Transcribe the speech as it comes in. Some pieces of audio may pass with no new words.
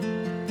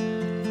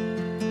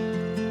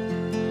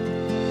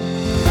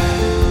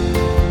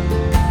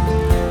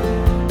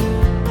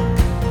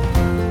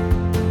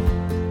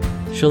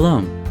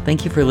Shalom.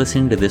 Thank you for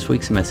listening to this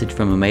week's message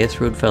from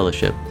Emmaus Road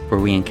Fellowship, where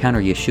we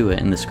encounter Yeshua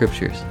in the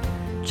Scriptures.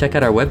 Check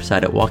out our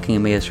website at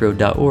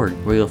walkingemmausroad.org,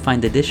 where you'll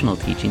find additional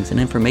teachings and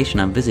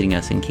information on visiting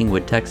us in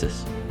Kingwood,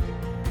 Texas.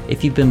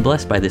 If you've been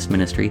blessed by this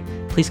ministry,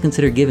 please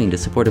consider giving to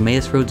support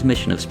Emmaus Road's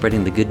mission of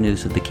spreading the good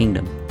news of the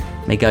kingdom.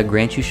 May God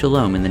grant you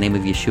shalom in the name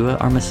of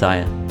Yeshua, our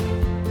Messiah.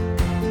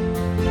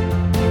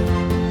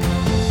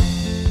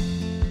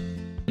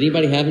 Did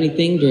anybody have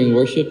anything during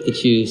worship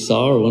that you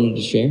saw or wanted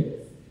to share?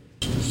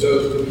 So,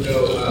 we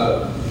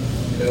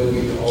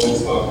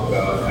always talk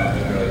about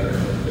having our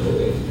own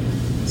building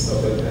and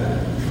stuff like that.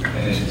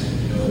 And,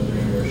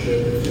 during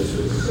worship, it just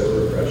was so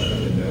refreshing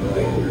to know,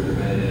 we're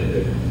kind of in a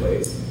different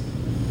place.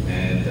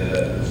 And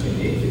it's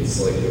unique. It's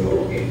like we're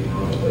walking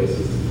from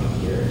places to come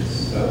here and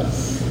stuff.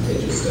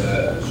 It's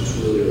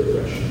just really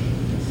refreshing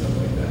and stuff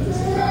like that. This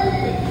is kind of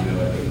thing,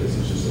 I think this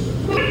is just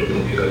something to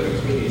do like a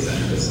community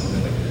center,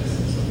 something like this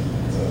and stuff like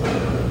that. So, I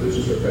don't know. It was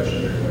just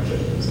refreshing during worship.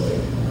 It's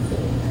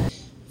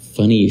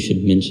Funny you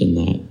should mention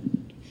that,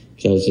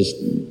 because I was just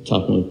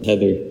talking with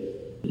Heather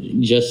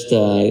just,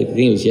 I think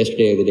it was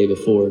yesterday or the day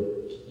before.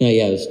 No,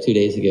 yeah, it was 2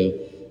 days ago,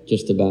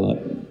 just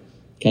about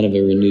kind of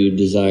a renewed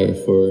desire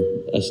for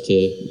us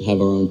to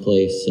have our own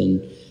place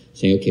and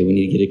saying, okay, we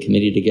need to get a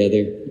committee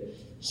together,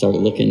 start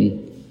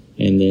looking,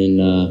 and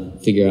then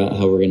figure out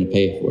how we're going to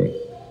pay for it.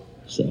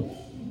 So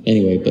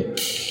anyway,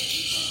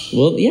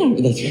 well, yeah,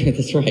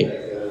 that's right.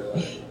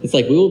 It's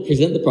like we will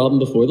present the problem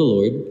before the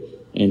Lord,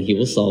 and He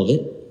will solve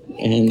it.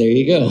 And there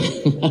you go.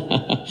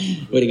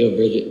 Way to go,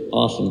 Bridget.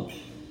 Awesome.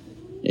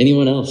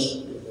 Anyone else?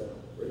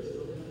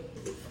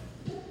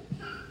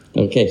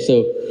 Okay,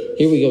 so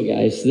here we go,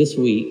 guys. This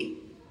week,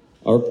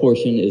 our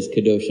portion is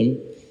Kedoshim.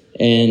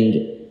 And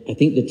I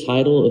think the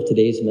title of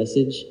today's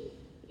message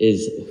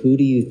is, Who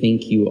Do You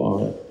Think You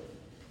Are?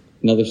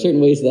 Now, there's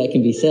certain ways that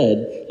can be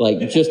said,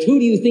 like, just who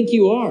do you think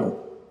you are,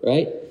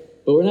 right?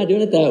 But we're not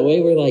doing it that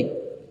way. We're like,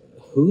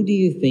 who do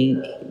you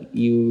think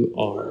you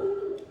are?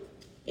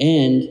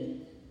 And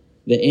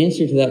the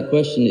answer to that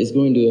question is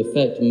going to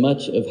affect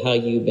much of how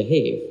you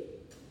behave,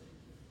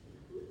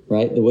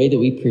 right? The way that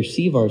we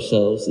perceive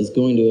ourselves is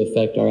going to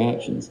affect our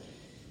actions.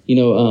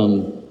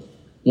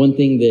 One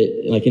thing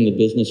that, like in the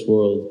business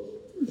world,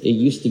 it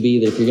used to be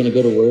that if you're going to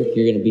go to work,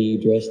 you're going to be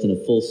dressed in a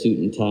full suit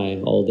and tie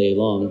all day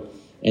long.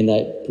 And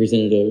that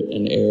presented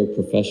an air of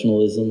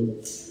professionalism,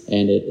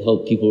 and it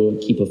helped people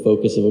keep a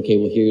focus of, okay,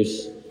 well,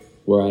 here's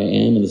where I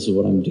am, and this is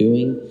what I'm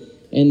doing.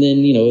 And then,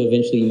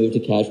 eventually you move to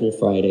casual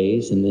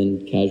Fridays and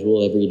then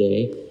casual every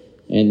day.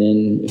 And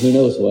then who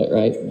knows what,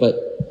 right? But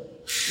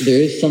there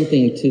is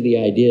something to the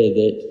idea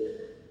that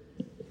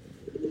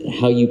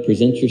how you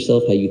present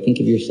yourself, how you think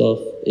of yourself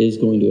is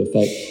going to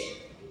affect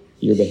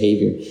your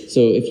behavior.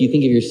 So if you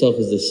think of yourself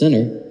as the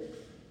sinner,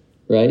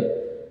 right,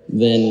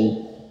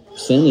 then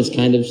sin is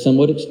kind of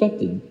somewhat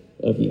expected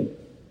of you,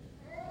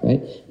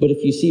 right? But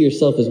if you see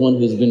yourself as one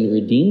who's been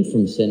redeemed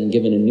from sin and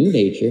given a new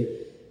nature,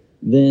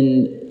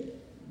 then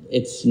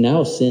it's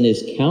now sin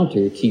is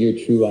counter to your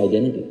true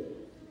identity.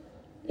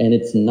 And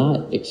it's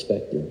not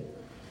expected.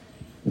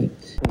 Right?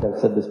 I think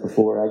I've said this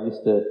before. I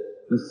used to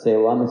say,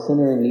 well, I'm a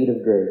sinner in need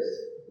of grace.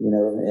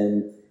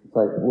 And it's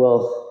like,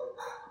 well,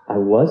 I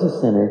was a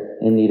sinner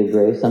in need of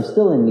grace. I'm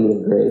still in need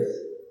of grace.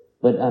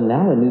 But I'm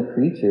now a new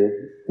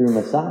creature through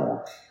Messiah,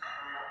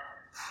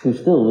 who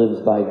still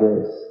lives by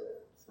grace.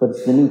 But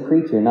it's the new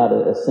creature, not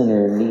a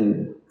sinner in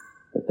need,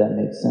 if that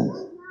makes sense.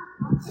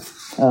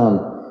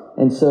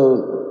 And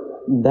so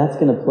that's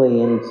going to play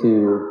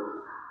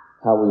into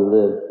how we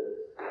live.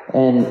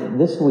 And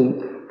this week,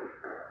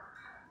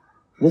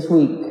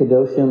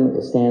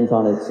 Kedoshim stands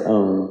on its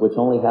own, which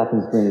only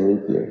happens during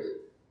leap years.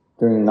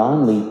 During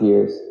non-leap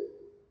years,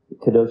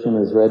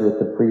 Kedoshim is read with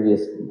the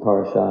previous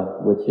parasha,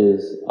 which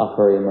is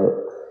Acharei Mot.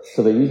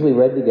 So they're usually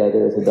read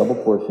together as a double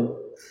portion.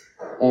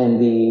 And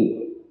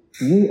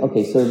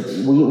so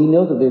we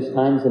know that there's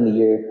times in the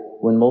year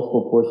when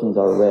multiple portions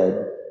are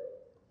read.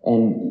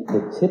 And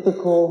the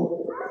typical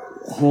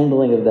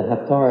handling of the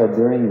Haftarah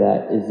during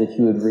that is that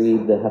you would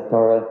read the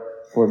Haftarah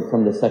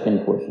from the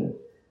second portion.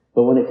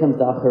 But when it comes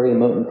to Acharei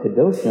Mot and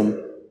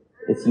Kedoshim,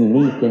 it's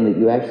unique in that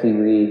you actually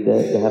read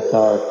the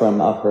Haftarah from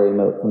Acharei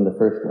Mot, from the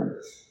first one.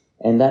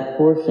 And that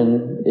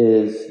portion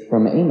is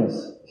from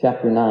Amos,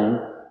 chapter 9,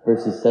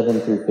 verses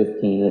 7 through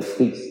 15. It's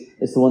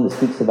the one that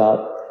speaks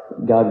about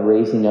God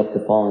raising up the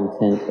fallen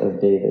tent of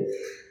David.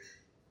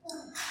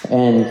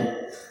 And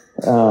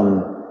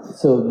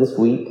so this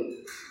week,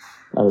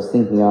 I was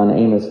thinking on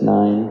Amos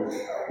 9,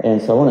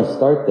 and so I want to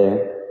start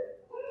there.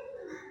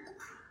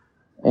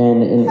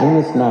 And in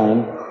Amos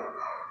 9,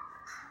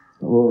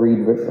 we'll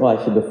read,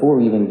 before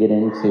we even get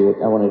into it,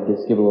 I want to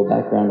just give a little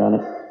background on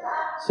it.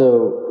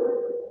 So,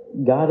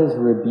 God is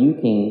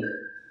rebuking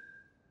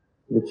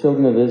the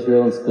children of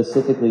Israel, and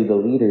specifically the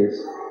leaders,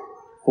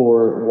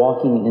 for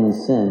walking in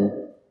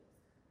sin,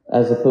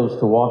 as opposed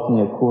to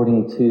walking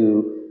according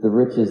to the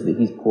riches that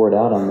He's poured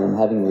out on them,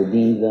 having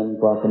redeemed them,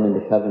 brought them into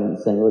covenant, and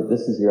saying, look,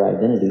 this is your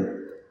identity.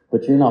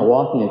 But you're not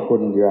walking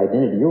according to your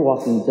identity. You're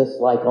walking just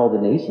like all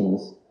the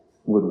nations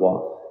would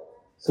walk.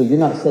 So you're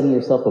not setting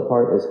yourself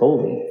apart as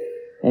holy.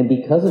 And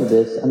because of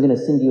this, I'm going to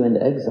send you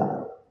into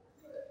exile.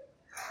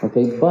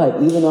 Okay,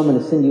 but even though I'm going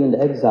to send you into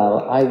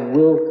exile, I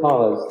will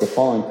cause the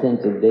fallen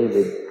tent of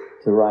David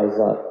to rise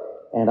up,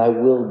 and I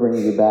will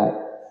bring you back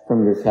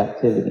from your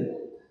captivity.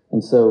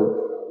 And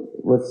so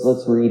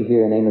let's read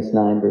here in Amos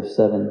 9, verse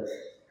 7.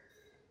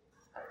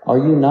 Are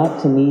you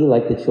not to me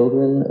like the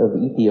children of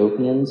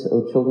Ethiopians,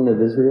 O children of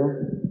Israel?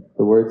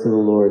 The words of the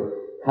Lord.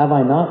 Have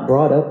I not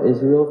brought up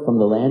Israel from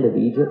the land of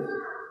Egypt,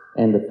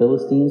 and the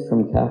Philistines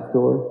from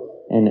Caphtor,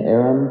 and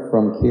Aram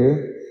from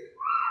Kir?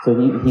 So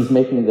he's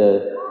making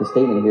the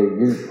statement here,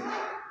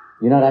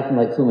 you're not acting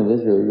like children of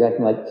Israel, you're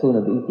acting like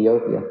children of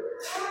Ethiopia.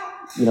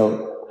 You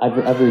know,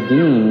 I've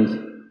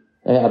redeemed,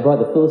 I brought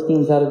the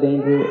Philistines out of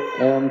danger,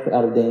 Aram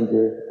out of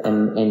danger,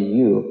 and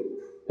you,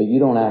 but you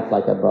don't act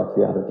like I brought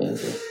you out of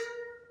danger.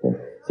 Okay?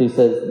 So he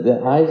says,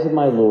 the eyes of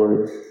my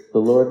Lord, the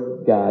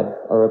Lord God,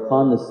 are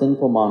upon the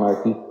sinful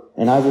monarchy,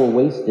 and I will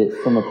waste it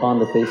from upon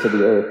the face of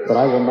the earth, but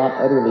I will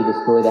not utterly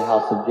destroy the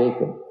house of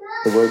Jacob.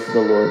 The words of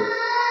the Lord.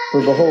 For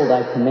behold,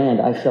 I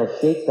command, I shall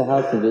shake the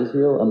house of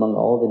Israel among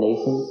all the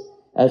nations,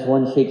 as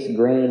one shakes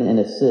grain in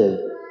a sieve,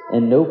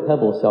 and no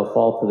pebble shall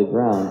fall to the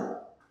ground.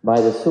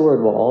 By the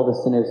sword will all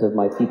the sinners of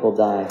my people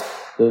die,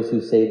 those who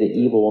say that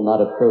evil will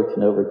not approach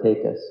and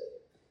overtake us.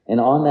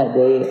 And on that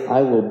day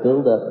I will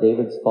build up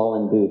David's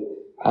fallen booth.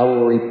 I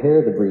will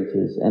repair the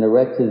breaches and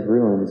erect his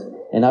ruins,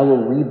 and I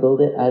will rebuild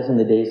it as in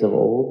the days of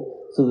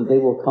old, so that they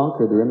will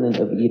conquer the remnant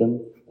of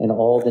Edom and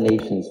all the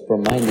nations, for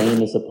my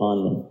name is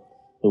upon them.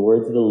 The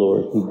words of the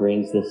Lord who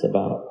brings this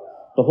about.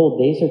 Behold,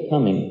 days are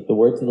coming, the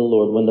words of the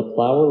Lord, when the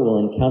plower will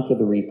encounter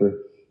the reaper,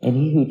 and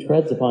he who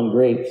treads upon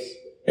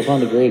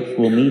the grapes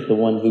will meet the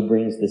one who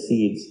brings the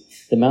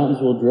seeds. The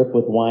mountains will drip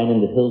with wine,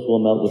 and the hills will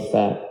melt with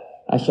fat.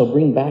 I shall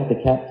bring back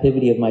the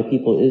captivity of my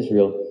people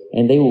Israel,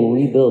 and they will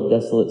rebuild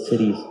desolate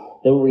cities.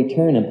 They will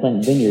return and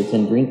plant vineyards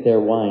and drink their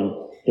wine.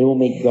 They will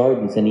make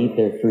gardens and eat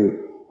their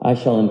fruit. I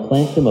shall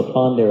implant them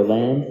upon their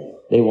land.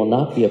 They will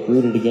not be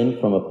uprooted again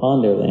from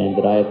upon their land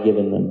that I have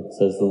given them,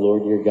 says the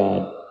Lord your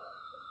God.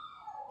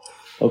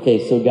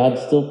 Okay, so God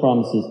still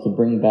promises to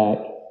bring back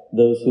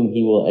those whom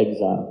he will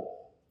exile.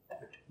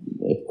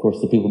 Of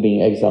course, the people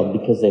being exiled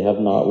because they have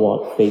not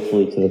walked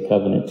faithfully to the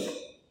covenant.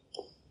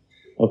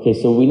 Okay,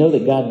 so we know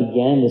that God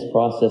began this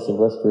process of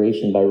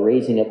restoration by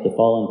raising up the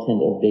fallen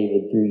tent of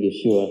David through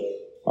Yeshua,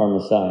 our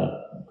Messiah,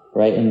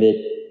 right? And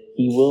that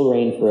he will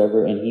reign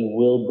forever, and he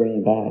will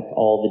bring back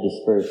all the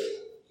dispersed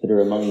that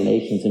are among the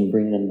nations and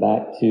bring them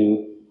back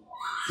to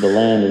the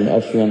land and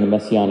usher in the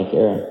Messianic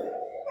era.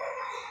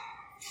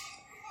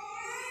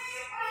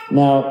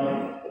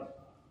 Now,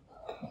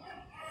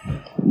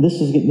 this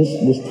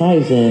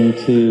ties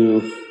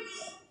into,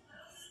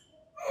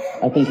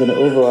 I think, an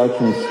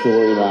overarching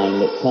storyline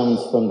that comes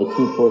from the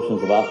two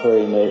portions of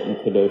Acharei Mot and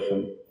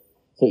Kedoshim.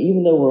 So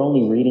even though we're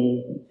only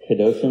reading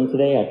Kedoshim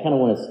today, I kind of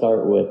want to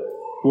start with,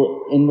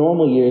 well, in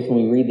normal years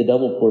when we read the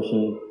double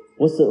portion,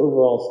 what's the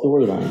overall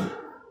storyline?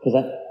 Because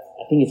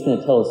I think it's going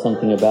to tell us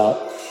something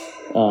about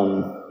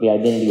the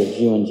identity of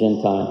Jew and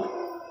Gentile.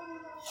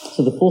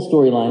 So the full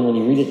storyline, when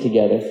you read it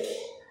together,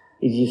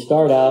 is you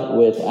start out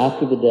with,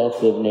 after the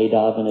death of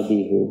Nadab and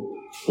Abihu,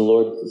 the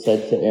Lord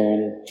said to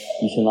Aaron,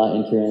 you shall not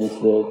enter into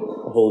the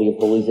Holy of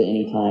Holies at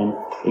any time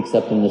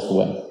except in this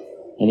way.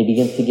 And he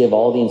begins to give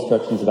all the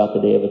instructions about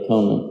the Day of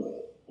Atonement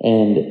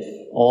and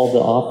all the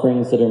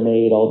offerings that are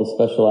made, all the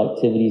special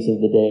activities of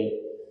the day.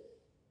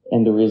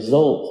 And the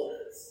result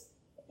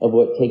of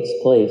what takes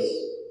place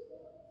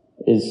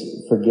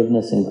is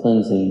forgiveness and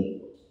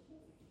cleansing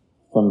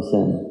from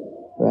sin,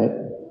 right?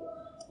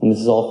 And this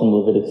is all from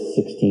Leviticus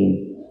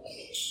 16.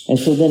 And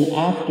so then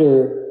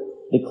after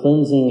the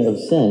cleansing of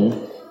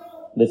sin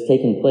that's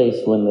taken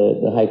place when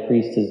the high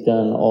priest has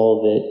done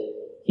all that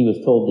he was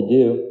told to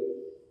do,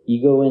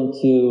 you go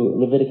into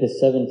Leviticus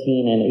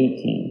 17 and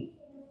 18.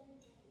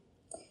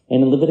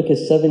 And in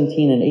Leviticus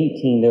 17 and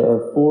 18, there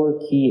are 4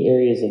 key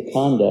areas of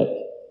conduct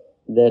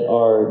that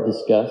are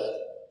discussed.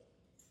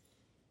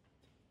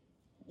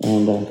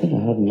 And I think I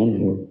have them in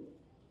here.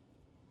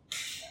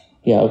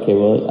 Yeah, okay,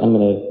 well, I'm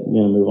gonna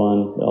move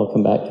on. I'll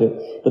come back to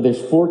it. But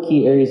there's 4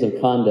 key areas of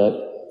conduct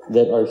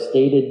that are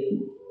stated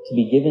to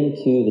be given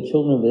to the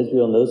children of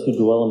Israel and those who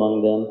dwell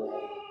among them,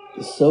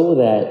 so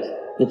that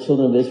the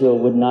children of Israel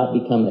would not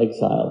become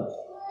exiled.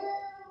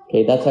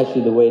 Okay, that's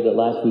actually the way that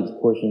last week's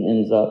portion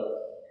ends up.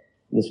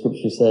 The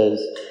scripture says,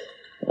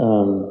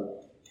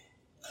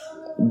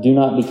 do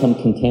not become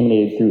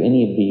contaminated through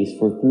any of these,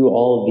 for through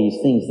all of these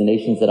things, the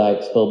nations that I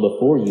expelled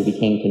before you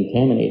became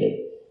contaminated.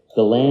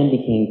 The land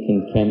became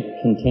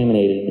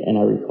contaminated, and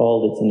I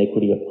recalled its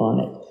iniquity upon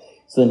it.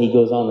 So then he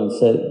goes on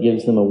and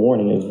gives them a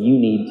warning of, you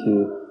need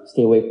to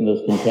stay away from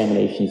those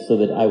contaminations so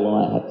that I will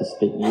not have to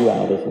spit you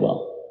out as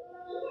well.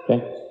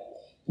 Okay?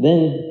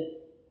 Then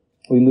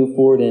we move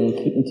forward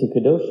into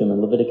Kedoshim in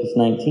Leviticus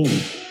 19.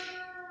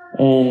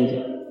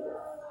 And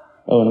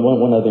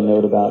one other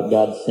note about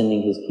God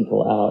sending his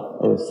people out,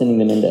 or sending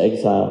them into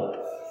exile.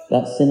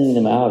 That sending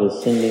them out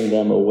is sending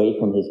them away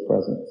from his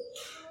presence.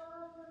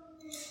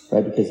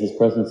 right? Because his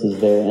presence is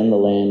there in the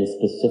land,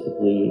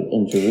 specifically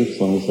in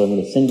Jerusalem. So I'm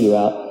going to send you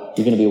out.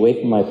 You're going to be away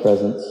from my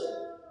presence.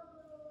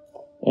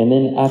 And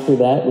then after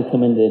that, we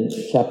come into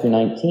chapter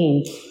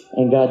 19,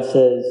 and God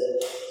says,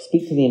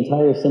 speak to the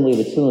entire assembly of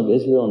the children of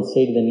Israel and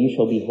say to them, you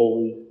shall be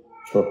holy,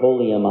 for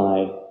holy am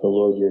I, the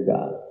Lord your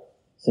God.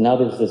 So now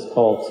there's this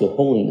call to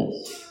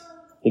holiness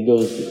that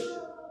goes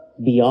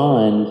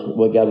beyond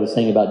what God was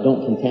saying about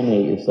don't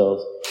contaminate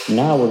yourselves.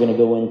 Now we're going to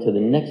go into the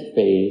next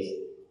phase,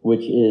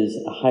 which is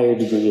a higher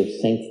degree of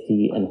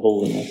sanctity and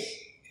holiness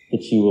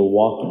that you will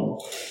walk in.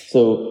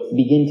 So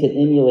begin to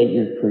emulate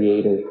your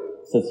Creator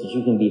so that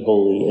you can be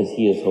holy as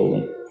He is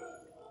holy.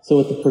 So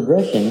with the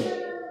progression,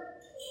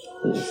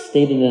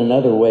 stated in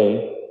another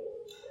way,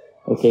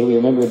 okay, we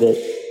remember that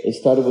it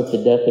started with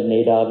the death of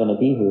Nadab and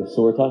Abihu.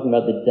 So we're talking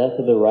about the death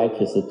of the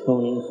righteous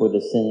atoning for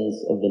the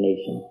sins of the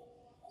nation.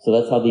 So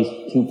that's how these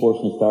two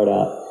portions start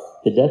out.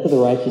 The death of the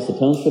righteous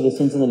atones for the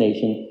sins of the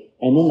nation,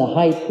 and then the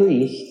high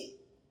priest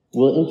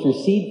will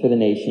intercede for the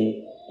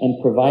nation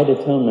and provide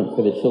atonement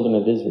for the children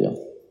of Israel.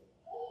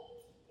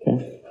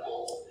 Okay?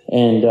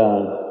 And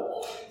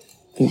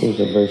I think there's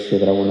a verse here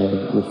that I want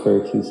to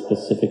refer to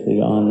specifically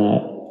on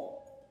that.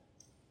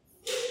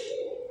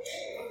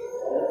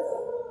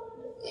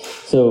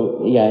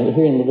 So, yeah,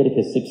 here in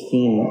Leviticus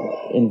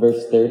 16, in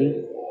verse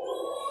 30,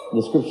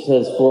 the scripture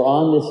says, for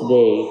on this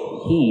day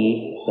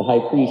he, the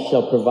high priest,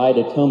 shall provide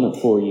atonement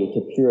for you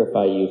to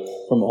purify you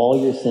from all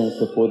your sins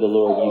before the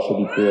Lord. You shall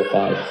be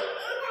purified.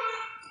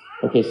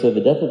 Okay, so the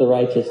death of the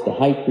righteous, the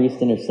high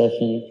priest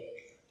intercession,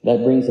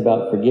 that brings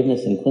about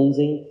forgiveness and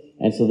cleansing.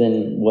 And so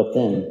then, what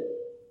then?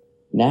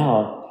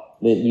 Now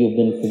that you've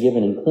been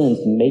forgiven and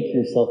cleansed, make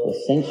yourself a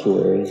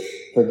sanctuary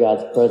for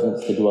God's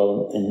presence to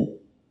dwell in,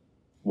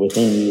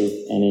 within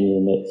you and in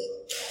your midst.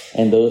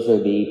 And those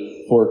are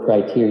the 4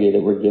 criteria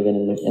that were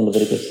given in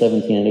Leviticus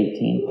 17 and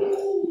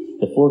 18.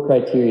 The 4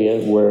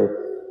 criteria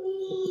were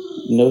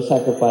no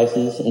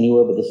sacrifices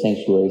anywhere but the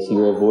sanctuary, so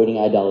you're avoiding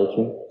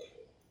idolatry.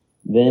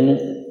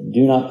 Then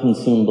do not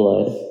consume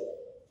blood.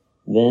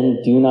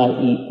 Then do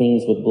not eat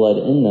things with blood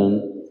in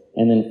them.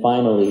 And then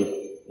finally,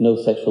 no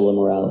sexual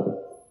immorality.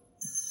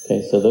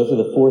 Okay, so those are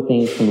the 4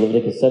 things from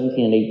Leviticus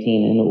 17 and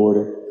 18 in the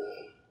order.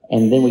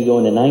 And then we go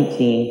into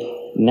 19.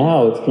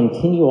 Now it's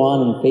continue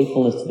on in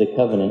faithfulness to the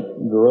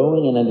covenant,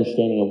 growing in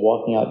understanding of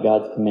walking out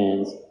God's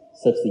commands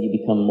such that you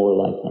become more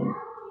like Him.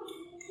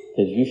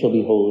 Because you shall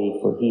be holy,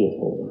 for He is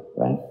holy,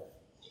 right?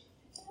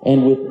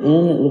 And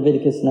within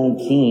Leviticus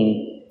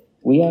 19,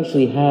 we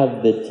actually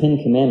have the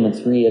 10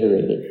 commandments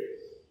reiterated.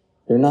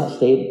 They're not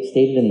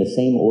stated in the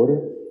same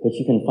order, but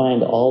you can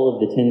find all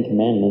of the 10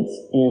 commandments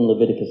in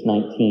Leviticus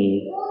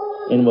 19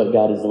 in what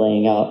God is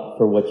laying out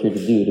for what you're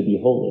to do to be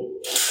holy.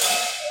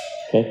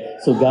 Okay,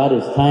 so God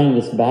is tying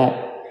this back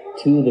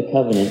to the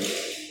covenant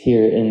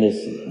here in this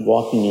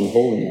walking in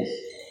holiness.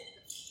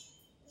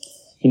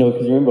 You know,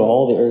 because remember,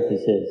 all the earth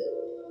is His.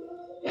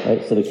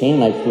 Right? So the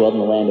Canaanites dwelled in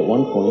the land at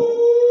one point,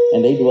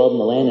 and they dwelled in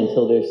the land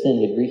until their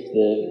sin had reached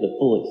the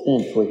full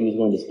extent where He was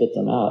going to spit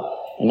them out.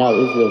 And now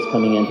Israel's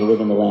coming in to live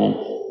in the land.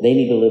 They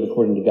need to live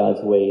according to God's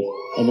ways,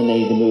 and then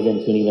they need to move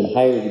into an even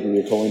higher degree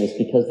of holiness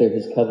because they're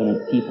His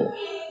covenant people.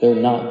 They're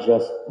not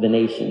just the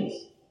nations.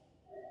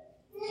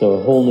 So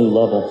a whole new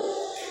level.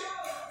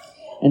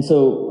 And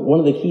so one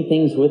of the key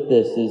things with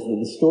this is that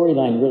the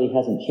storyline really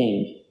hasn't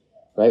changed,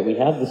 right? We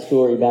have the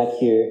story back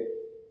here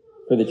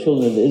for the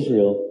children of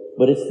Israel,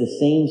 but it's the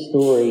same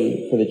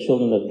story for the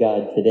children of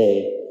God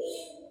today,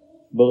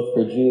 both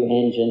for Jew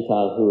and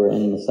Gentile who are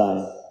in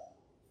Messiah.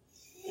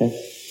 Okay?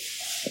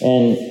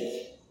 And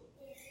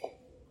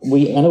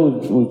I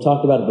know we've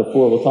talked about it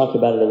before. We'll talk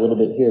about it a little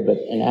bit here, but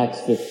in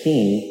Acts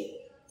 15,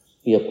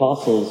 the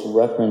apostles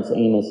reference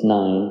Amos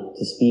 9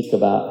 to speak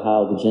about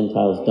how the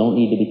Gentiles don't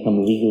need to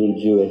become legally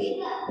Jewish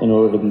in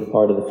order to be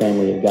part of the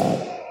family of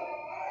God.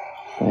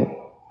 Right?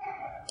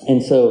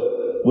 And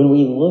so when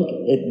we look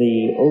at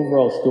the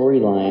overall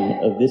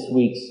storyline of this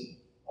week's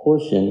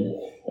portion,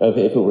 of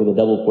if it were the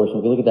double portion,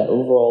 if we look at that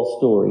overall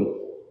story,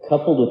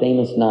 coupled with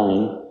Amos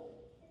 9,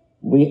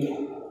 we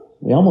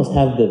almost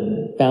have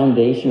the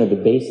foundation or the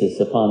basis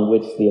upon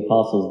which the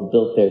apostles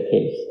built their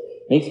case.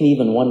 Makes me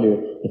even wonder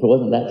if it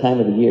wasn't that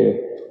time of the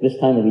year, this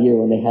time of the year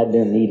when they had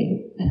their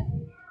meeting.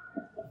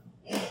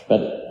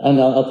 And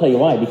I'll tell you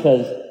why,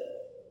 because,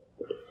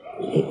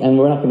 and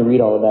we're not going to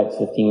read all of Acts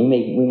 15.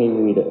 We may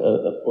read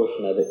a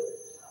portion of it.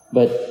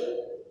 But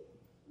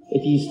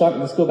if you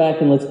let's go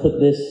back and let's put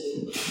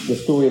the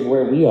story of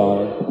where we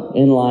are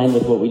in line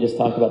with what we just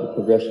talked about, the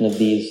progression of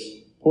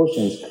these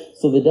portions.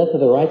 So the death of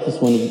the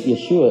righteous one,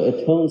 Yeshua,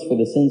 atones for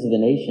the sins of the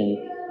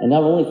nation, and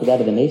not only for that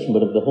of the nation,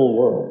 but of the whole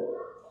world.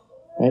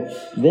 Right?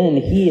 Then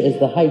He, as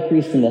the high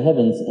priest in the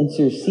heavens,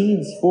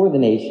 intercedes for the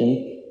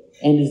nation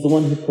and is the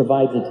one who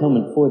provides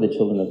atonement for the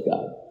children of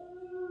God.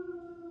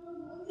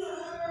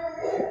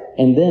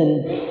 And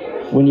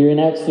then, when you're in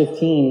Acts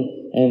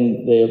 15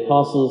 and the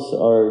apostles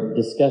are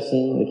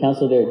discussing, the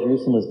council there at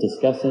Jerusalem was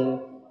discussing,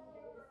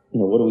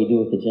 what do we do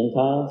with the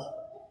Gentiles?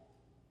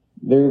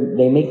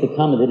 They make the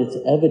comment that it's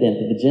evident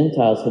that the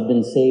Gentiles have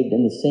been saved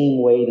in the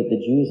same way that the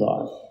Jews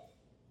are.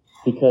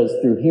 because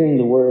through hearing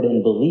the word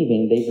and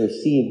believing, they've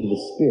received the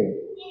Spirit,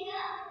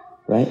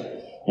 right?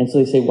 And so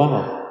they say,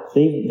 wow,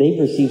 they've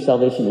received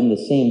salvation in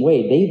the same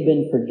way. They've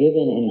been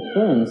forgiven and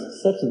cleansed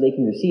such that they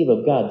can receive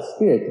of God's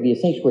Spirit to be a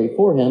sanctuary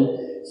for Him.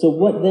 So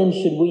what then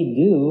should we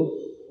do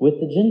with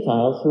the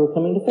Gentiles who are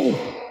coming to faith?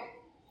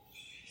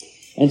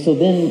 And so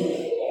then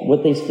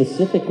what they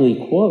specifically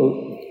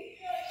quote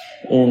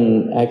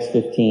in Acts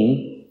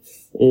 15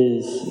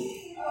 is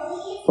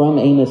from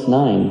Amos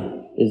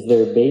 9 is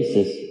their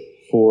basis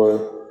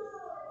for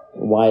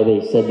why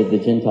they said that the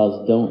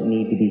Gentiles don't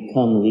need to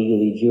become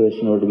legally Jewish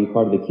in order to be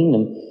part of the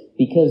kingdom,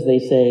 because they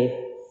say,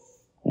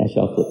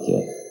 actually I'll flip to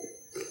it.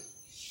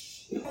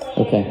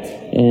 Okay,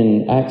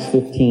 in Acts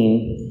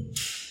 15,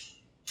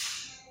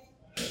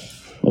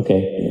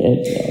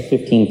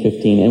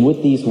 15:15, and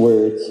with these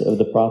words of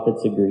the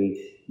prophets agree,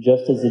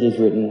 just as it is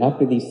written,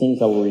 after these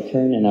things I will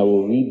return and I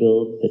will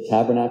rebuild the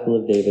tabernacle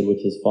of David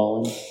which is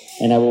fallen,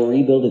 and I will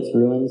rebuild its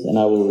ruins and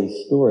I will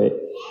restore it,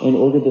 in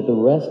order that the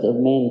rest of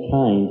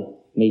mankind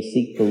may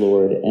seek the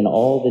Lord, and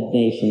all the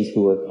nations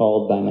who are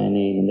called by my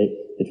name. And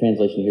the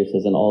translation here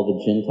says, and all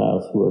the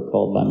Gentiles who are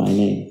called by my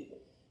name.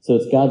 So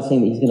it's God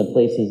saying that He's going to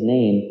place His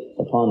name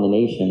upon the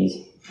nations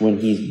when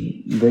He's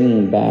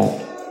bringing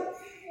back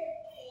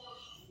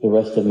the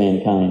rest of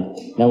mankind.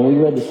 Now, when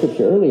we read the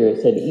scripture earlier,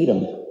 it said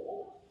Edom.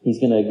 He's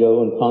going to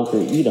go and conquer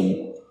Edom.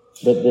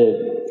 But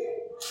the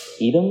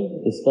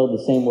Edom is spelled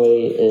the same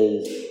way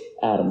as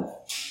Adam.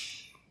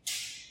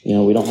 You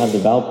know, we don't have the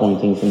vowel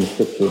pointings in the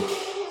scripture,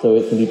 so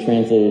it can be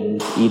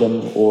translated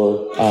Edom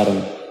or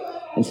Adam.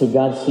 And so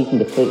God's seeking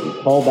to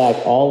call back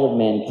all of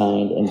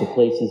mankind and to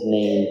place His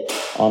name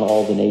on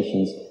all the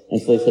nations.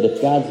 And so they said, if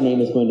God's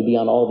name is going to be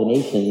on all the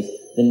nations,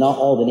 then not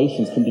all the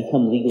nations can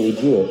become legally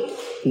Jewish.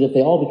 Because if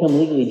they all become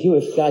legally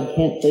Jewish, God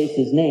can't place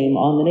His name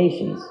on the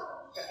nations.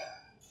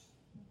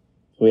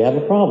 So we have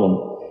a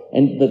problem.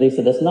 But they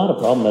said that's not a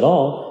problem at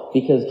all,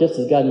 because just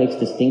as God makes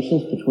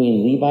distinctions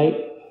between Levite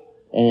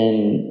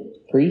and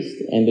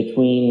priest, and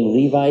between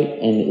Levite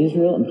and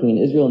Israel, and between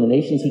Israel and the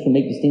nations, He can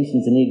make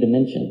distinctions in any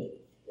dimension.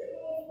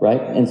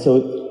 Right? And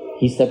so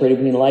He's separated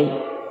between light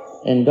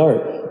and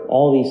dark.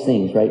 All these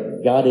things, right?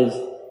 God is,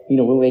 you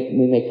know,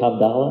 we make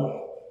Havdalah,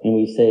 and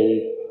we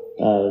say,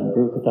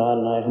 Baruch atah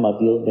Adonai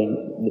Hamavdil,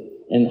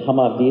 and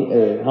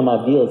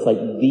Hamavdil, it's like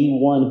the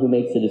one who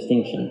makes the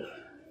distinction.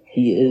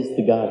 He is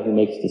the God who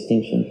makes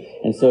distinction.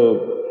 And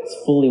so it's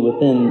fully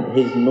within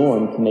His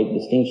norm to make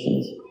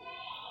distinctions.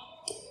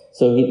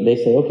 So they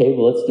say, okay,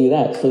 well, let's do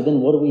that. So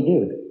then what do we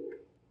do?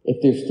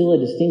 If there's still a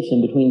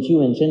distinction between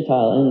Jew and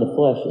Gentile in the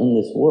flesh in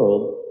this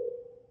world,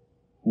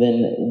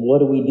 then what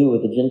do we do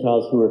with the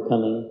Gentiles who are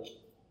coming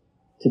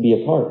to be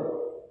a part?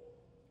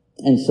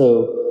 And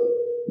so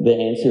the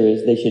answer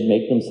is they should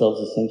make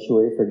themselves a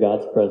sanctuary for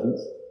God's presence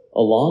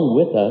along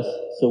with us,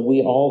 so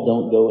we all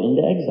don't go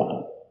into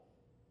exile.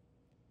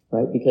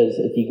 Right? Because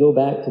if you go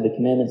back to the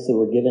commandments that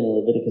were given in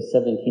Leviticus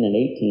 17 and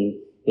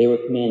 18, they were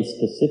commands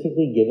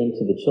specifically given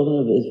to the children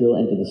of Israel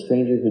and to the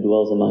stranger who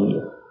dwells among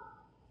you.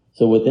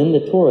 So within the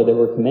Torah, there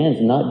were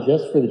commands not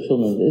just for the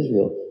children of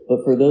Israel,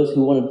 but for those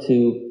who wanted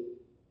to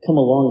come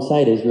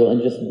alongside Israel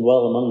and just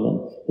dwell among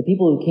them. The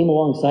people who came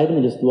alongside them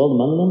and just dwelled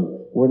among them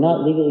were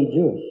not legally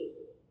Jewish.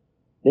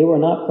 They were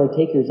not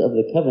partakers of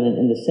the covenant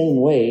in the same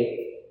way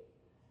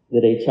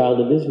that a child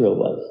of Israel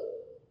was.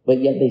 But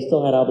yet they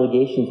still had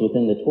obligations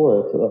within the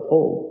Torah to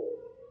uphold.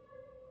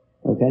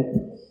 Okay?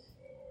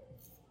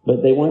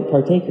 But they weren't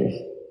partakers.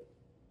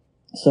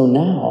 So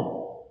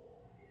now,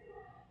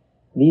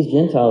 these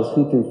Gentiles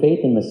who through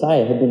faith in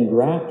Messiah have been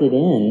grafted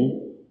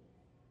in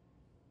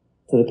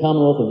to the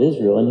commonwealth of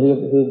Israel and who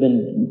have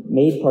been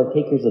made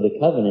partakers of the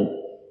covenant,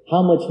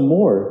 how much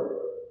more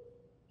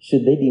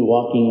should they be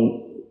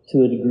walking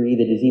to a degree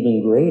that is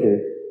even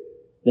greater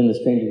than the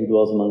stranger who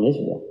dwells among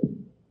Israel?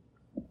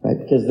 Right?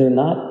 Because they're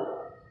not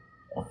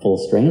a full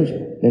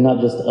stranger. They're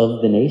not just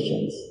of the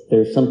nations.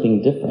 There's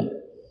something different.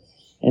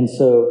 And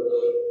so,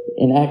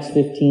 in Acts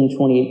 15,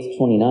 28 to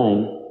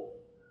 29,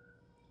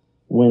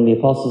 when the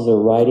apostles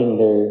are writing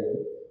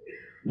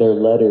their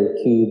letter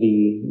to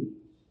the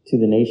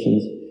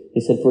nations, they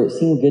said, for it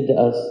seemed good to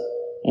us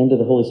and to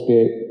the Holy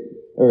Spirit,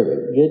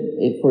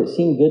 for it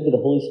seemed good to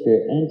the Holy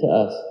Spirit and to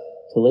us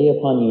to lay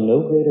upon you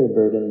no greater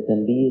burden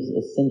than these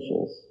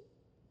essentials,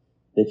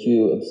 that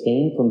you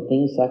abstain from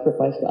things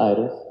sacrificed to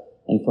idols,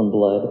 and from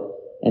blood,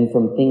 and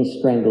from things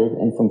strangled,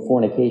 and from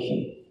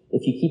fornication.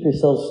 If you keep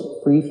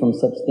yourselves free from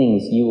such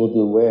things, you will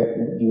do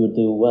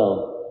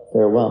well.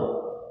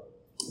 Farewell.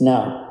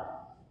 Now,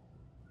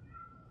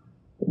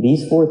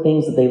 these four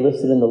things that they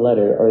listed in the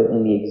letter are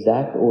in the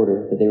exact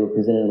order that they were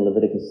presented in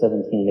Leviticus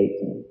 17 and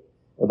 18,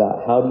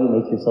 about how do you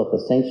make yourself a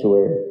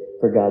sanctuary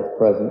for God's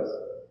presence,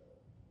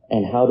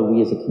 and how do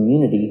we as a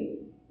community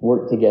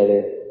work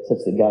together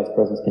such that God's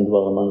presence can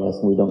dwell among us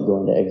and we don't go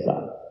into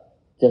exile.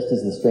 Just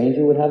as the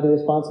stranger would have the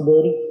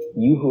responsibility,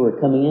 you who are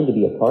coming in to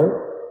be a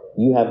part,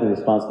 you have the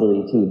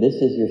responsibility too. This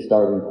is your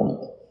starting point.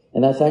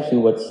 And that's actually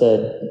what's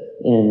said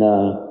in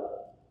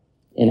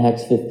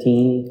Acts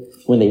 15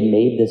 when they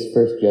made this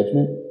first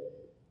judgment.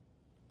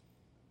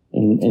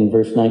 In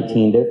verse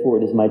 19,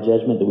 therefore it is my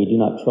judgment that we do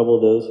not trouble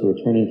those who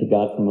are turning to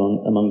God from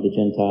among the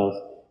Gentiles,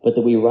 but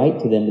that we write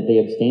to them that they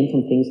abstain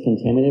from things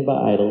contaminated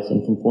by idols,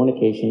 and from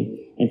fornication,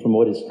 and from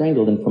what is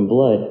strangled, and from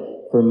blood.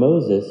 For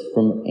Moses,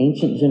 from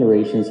ancient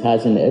generations,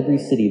 has in every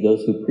city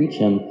those who preach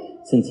him,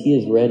 since he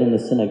is read in the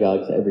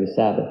synagogues every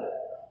Sabbath.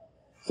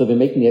 So they're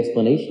making the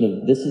explanation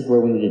of this is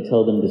where we need to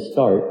tell them to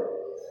start.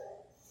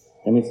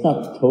 I mean, it's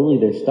not totally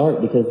their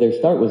start, because their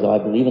start was, I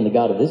believe in the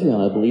God of Israel,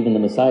 and I believe in the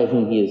Messiah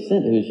whom he has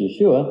sent, who is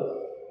Yeshua,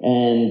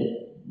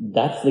 and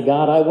that's the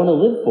God I want to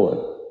live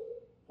for.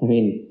 I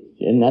mean,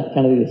 isn't that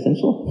kind of the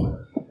essential?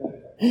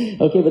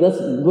 Okay, but that's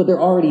what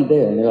they're already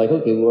there, and they're like,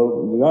 okay,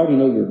 well, we already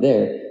know you're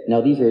there. Now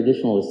these are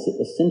additional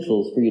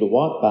essentials for you to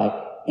walk by,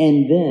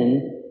 and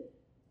then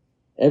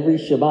every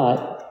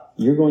Shabbat,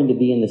 you're going to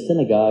be in the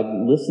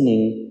synagogue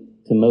listening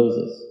to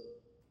Moses.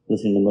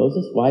 Listening to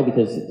Moses? Why?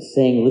 Because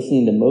saying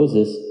listening to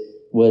Moses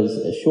was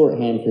a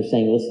shorthand for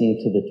saying listening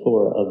to the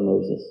Torah of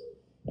Moses.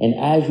 And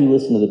as you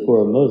listen to the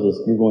Torah of Moses,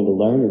 you're going to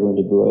learn, you're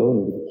going to grow, and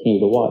you're going to continue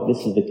to walk.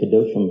 This is the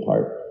Kedoshim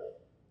part,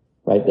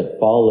 right, that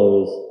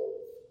follows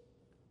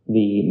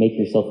the make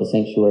yourself a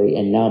sanctuary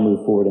and now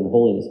move forward in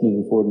holiness.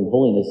 Moving forward in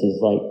holiness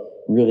is like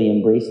really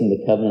embracing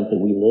the covenant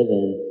that we live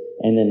in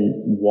and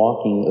then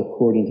walking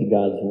according to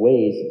God's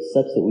ways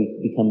such that we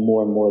become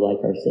more and more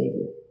like our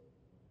Savior,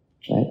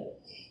 right?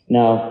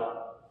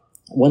 Now,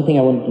 one thing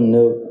I wanted to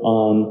note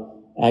on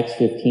Acts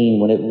 15,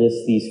 when it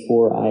lists these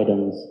 4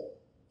 items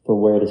for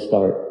where to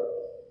start,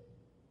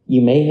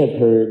 you may have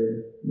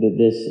heard that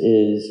this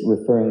is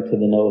referring to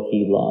the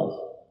Noahide laws,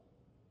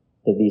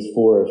 that these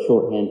 4 are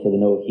shorthand for the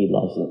Noahide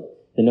laws.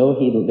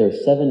 There are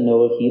 7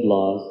 Noahide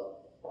laws,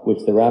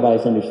 which the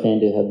rabbis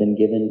understand to have been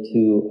given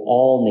to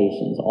all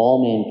nations, all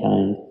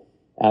mankind,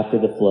 after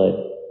the flood,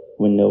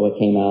 when Noah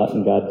came out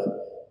and God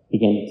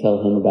began to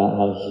tell him about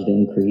how he should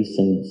increase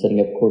and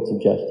setting up courts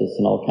of justice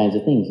and all kinds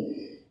of things.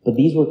 But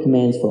these were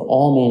commands for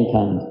all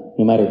mankind,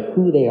 no matter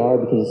who they are,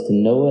 because it's to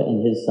Noah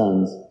and his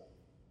sons,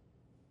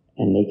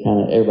 and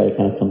everybody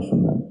kind of comes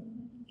from them.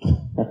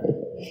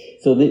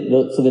 So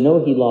the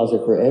Noahide laws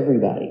are for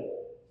everybody,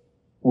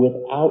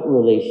 without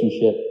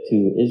relationship to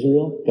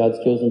Israel, God's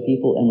chosen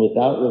people, and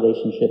without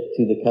relationship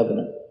to the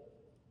covenant.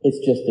 It's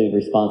just a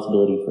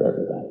responsibility for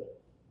everybody.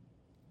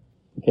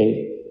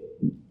 Okay?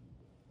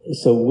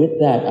 So with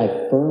that,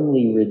 I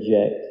firmly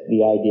reject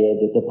the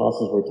idea that the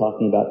apostles were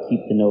talking about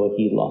keep the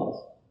Noahide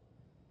laws.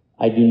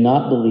 I do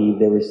not believe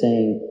they were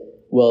saying,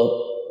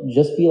 well,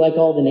 just be like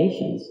all the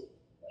nations.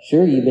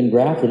 Sure, you've been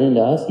grafted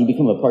into us. You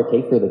become a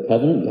partaker of the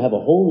covenant. You have a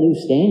whole new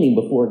standing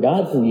before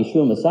God through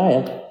Yeshua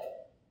Messiah.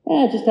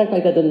 Just act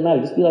like that doesn't matter.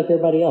 Just be like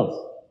everybody else.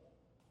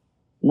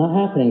 Not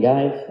happening,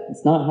 guys.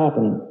 It's not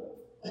happening.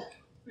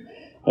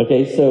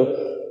 Okay, so,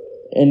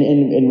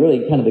 and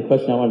really kind of the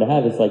question I wanted to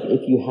have is like,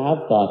 if you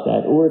have thought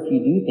that, or if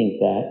you do think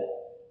that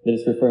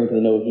it's referring to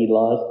the Noahide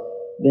laws,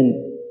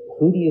 then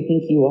who do you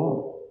think you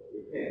are?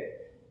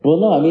 Well,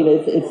 no, I mean,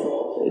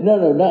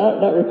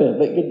 not repent,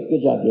 but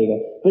good job, Diego.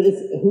 But it's,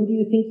 who do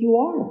you think you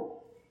are?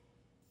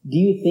 Do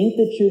you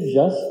think that you're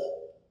just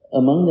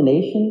among the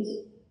nations?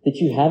 That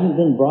you haven't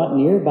been brought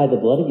near by the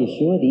blood of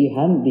Yeshua? That you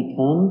haven't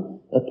become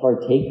a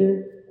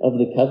partaker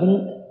of the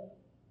covenant?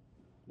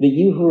 That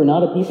you who are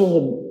not a people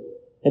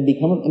have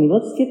become,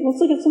 let's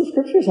look at some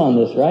scriptures on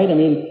this, right? I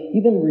mean,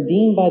 you've been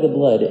redeemed by the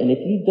blood, and if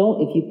you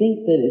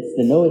think that it's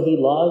the Noahide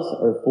laws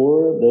are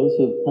for those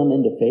who have come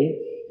into faith,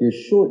 you're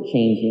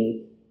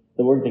shortchanging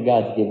the work that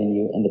God's given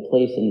you and the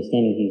place and the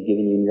standing He's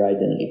given you in your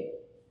identity.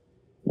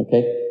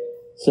 Okay?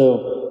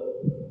 So,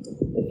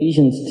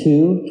 Ephesians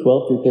 2:12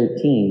 through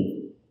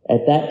 13.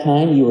 At that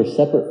time you were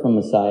separate from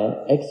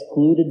Messiah,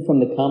 excluded from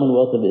the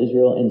commonwealth of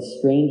Israel, and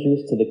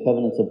strangers to the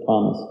covenants of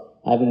promise,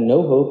 having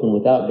no hope and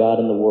without God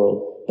in the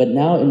world. But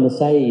now in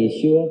Messiah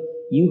Yeshua,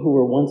 you who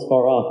were once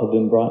far off have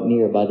been brought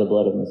near by the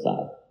blood of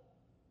Messiah.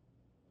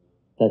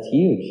 That's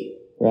huge,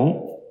 right?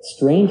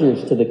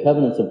 Strangers to the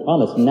covenants of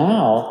promise,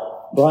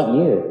 now brought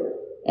near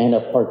and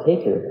a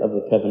partaker of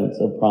the covenants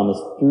of promise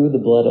through the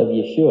blood of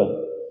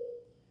Yeshua.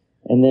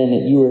 And then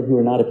who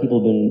are not a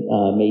people have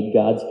been made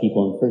God's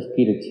people in 1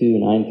 Peter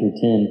 2:9 through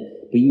 10.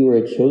 But you are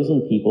a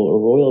chosen people, a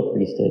royal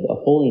priesthood, a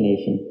holy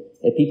nation,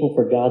 a people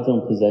for God's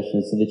own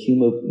possession, so that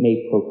you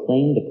may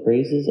proclaim the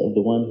praises of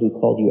the one who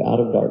called you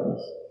out of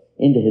darkness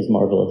into his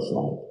marvelous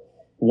light.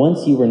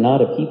 Once you were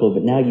not a people,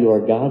 but now you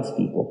are God's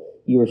people.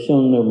 You were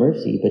shown no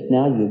mercy, but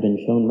now you have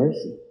been shown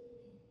mercy.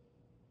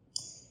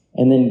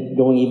 And then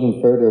going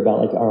even further about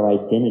like our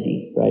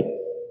identity, right?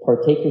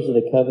 Partakers of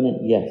the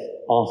covenant, yes,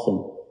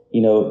 awesome.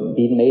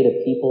 Being made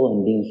a people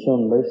and being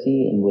shown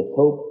mercy and with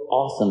hope,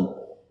 awesome.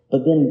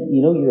 But then,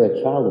 you're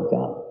a child of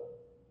God.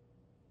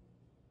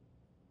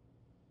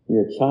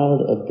 You're a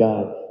child of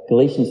God.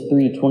 Galatians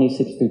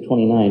 3:26 through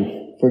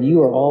 29. For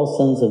you are all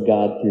sons of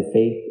God through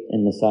faith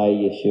in Messiah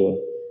Yeshua.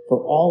 For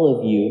all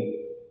of you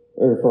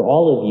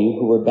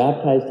who were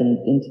baptized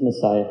into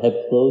Messiah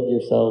have clothed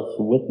yourselves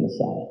with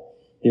Messiah.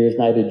 There is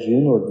neither Jew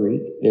nor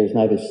Greek. There is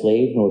neither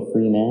slave nor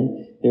free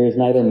man. There is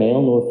neither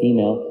male nor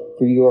female.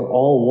 For you are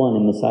all one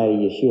in Messiah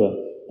Yeshua.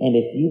 And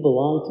if you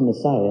belong to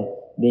Messiah,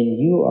 then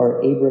you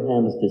are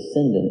Abraham's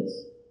descendants,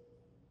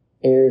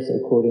 heirs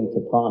according to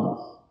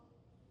promise.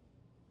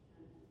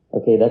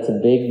 Okay, that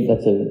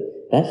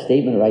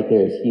statement right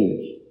there is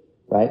huge,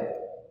 right?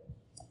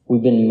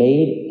 We've been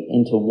made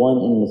into one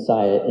in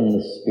Messiah in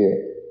the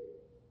Spirit.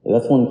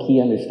 That's one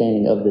key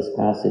understanding of this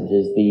passage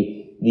is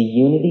the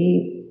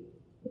unity,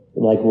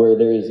 like where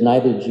there is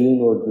neither Jew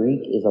nor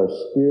Greek, is our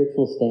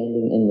spiritual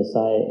standing in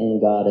Messiah, in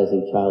God as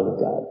a child of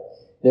God.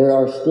 There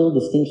are still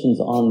distinctions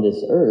on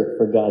this earth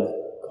for God's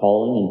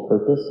calling and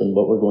purpose and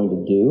what we're going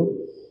to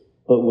do.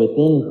 But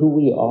within who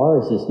we are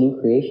as this new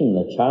creation,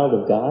 the child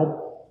of God,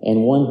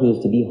 and one who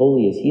is to be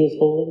holy as he is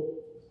holy,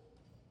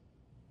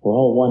 we're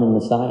all one in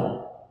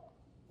Messiah,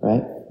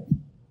 right?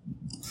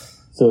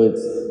 So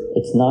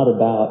it's not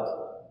about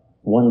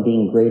one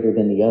being greater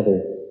than the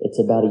other. It's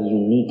about a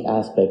unique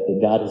aspect that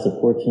God has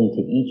apportioned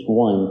to each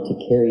one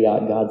to carry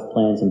out God's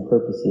plans and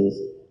purposes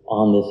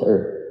on this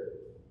earth.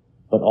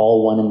 But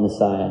all one in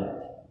Messiah,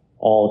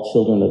 all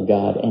children of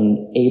God,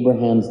 and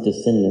Abraham's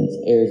descendants,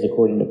 heirs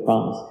according to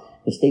promise.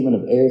 The statement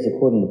of heirs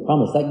according to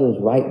promise, that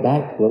goes right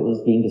back to what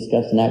was being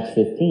discussed in Acts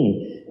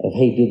 15 of,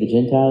 hey, do the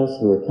Gentiles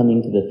who are coming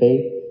to the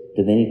faith,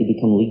 do they need to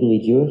become legally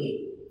Jewish?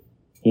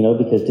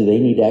 Because do they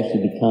need to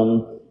actually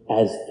become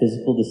as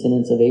physical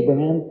descendants of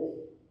Abraham?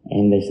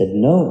 And they said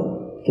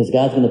no, because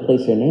God's going to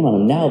place their name on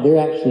them. Now they're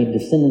actually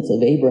descendants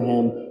of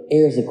Abraham,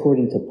 heirs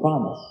according to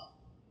promise.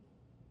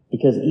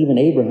 Because even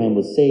Abraham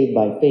was saved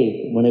by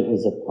faith when it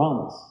was a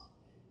promise.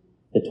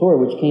 The Torah,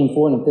 which came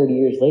 430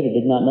 years later,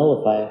 did not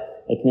nullify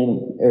a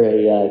commandment or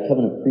a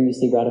covenant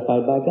previously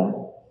ratified by God.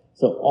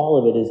 So all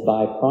of it is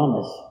by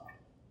promise.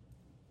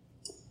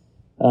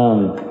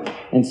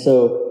 And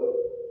so,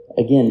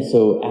 again,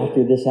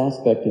 after this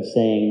aspect of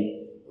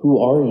saying,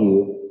 who are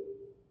you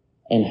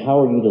and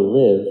how are you to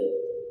live,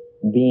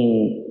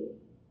 being,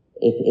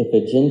 if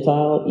a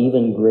Gentile,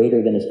 even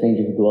greater than a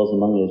stranger who dwells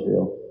among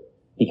Israel,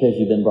 because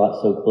you've been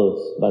brought so close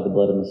by the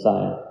blood of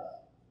Messiah.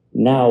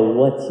 Now,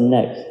 what's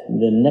next?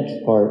 The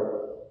next part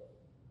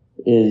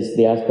is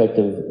the aspect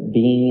of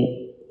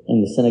being in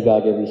the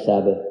synagogue every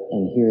Sabbath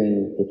and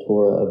hearing the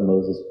Torah of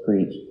Moses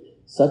preached,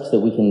 such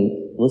that we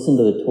can listen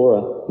to the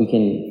Torah, we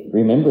can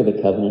remember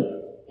the covenant,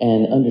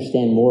 and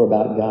understand more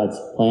about God's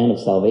plan of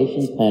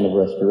salvation, plan of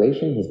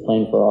restoration, his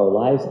plan for our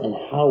lives, and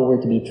how we're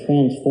to be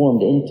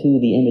transformed into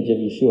the image of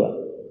Yeshua.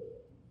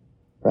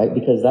 Right?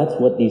 Because that's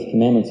what these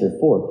commandments are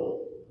for.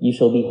 You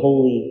shall be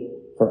holy,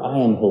 for I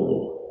am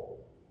holy.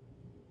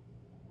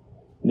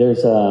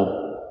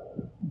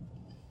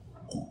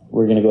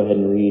 We're going to go ahead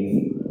and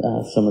read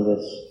some of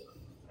this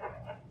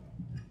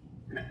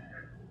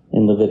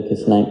in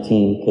Leviticus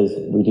 19, because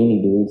we do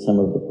need to read some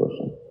of the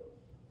portion.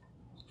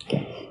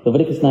 Okay.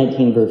 Leviticus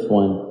 19, verse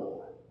 1.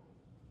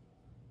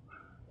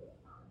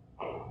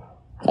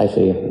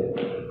 Actually,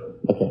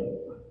 okay.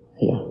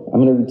 Yeah. I'm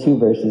going to read 2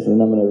 verses, and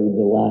then I'm going to read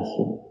the last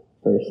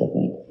verse, I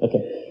think.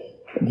 Okay.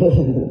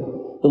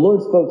 The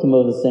Lord spoke to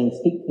Moses, saying,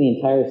 speak to the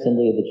entire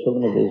assembly of the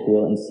children of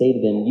Israel, and say to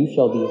them, you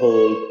shall be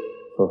holy,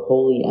 for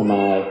holy am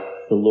I,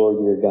 the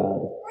Lord your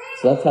God.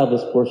 So that's how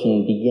this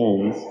portion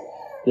begins.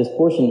 This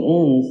portion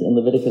ends in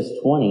Leviticus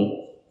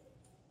 20,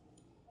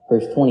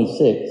 verse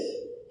 26,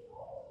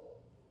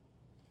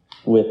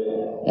 with,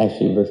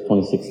 actually, verse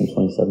 26 and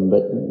 27,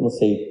 but let's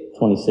say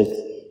 26.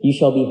 You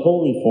shall be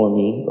holy for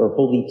me, or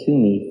holy to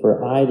me,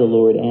 for I, the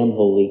Lord, am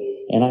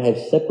holy, and I have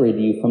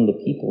separated you from the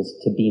peoples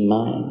to be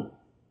mine.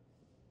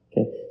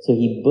 Okay, so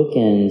he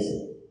bookends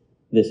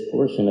this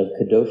portion of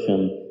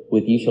Kedoshim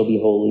with you shall be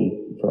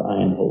holy, for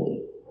I am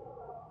holy.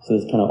 So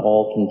it's kind of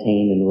all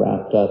contained and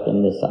wrapped up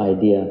in this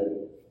idea.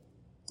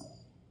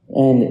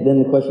 And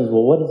then the question is,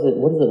 well, what does it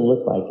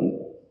look like?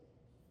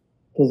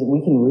 Because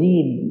we can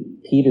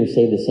read Peter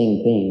say the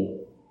same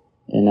thing,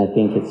 and I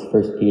think it's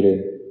 1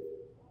 Peter,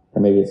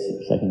 or maybe it's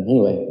 2nd.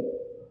 Anyway,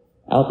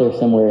 out there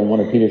somewhere in one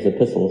of Peter's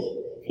epistles,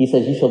 he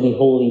says, you shall be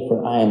holy,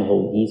 for I am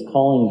holy. He's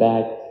calling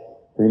back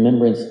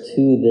remembrance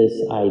to this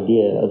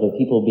idea of a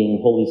people being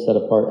wholly set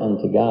apart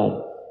unto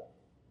God.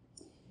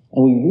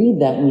 And we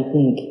read that and we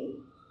think,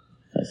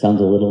 that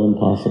sounds a little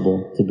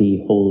impossible to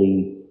be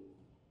holy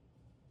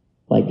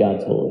like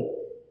God's holy,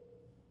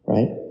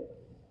 right?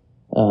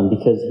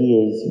 Because he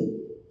is,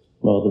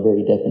 well, the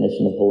very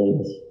definition of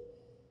holiness.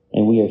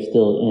 And we are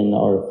still in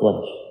our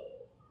flesh,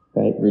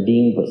 right?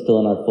 Redeemed, but still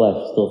in our flesh,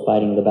 still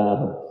fighting the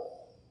battle.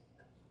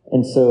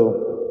 And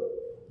so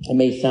it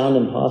may sound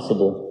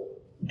impossible,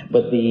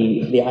 but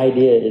the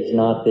idea is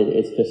not that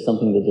it's just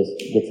something that just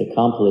gets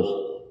accomplished,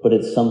 but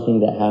it's something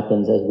that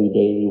happens as we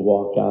daily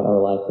walk out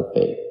our life of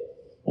faith.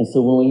 And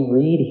so when we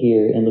read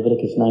here in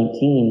Leviticus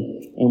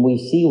 19, and we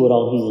see what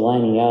all he's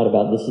lining out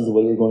about, this is the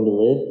way you're going to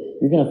live,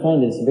 you're going to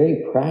find that it's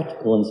very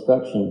practical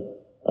instruction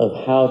of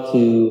how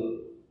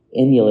to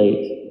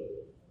emulate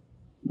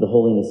the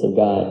holiness of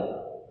God,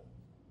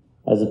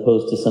 as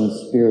opposed to some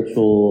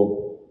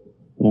spiritual,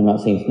 and I'm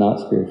not saying it's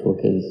not spiritual,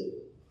 because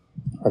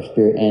our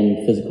spirit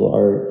and physical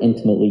are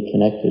intimately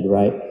connected,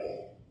 right?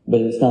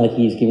 But it's not like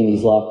he's giving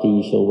these lofty,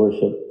 you shall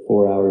worship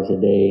 4 hours a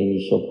day, and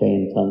you shall pray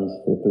in tongues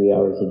for 3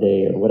 hours a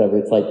day, or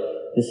whatever. It's like,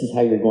 this is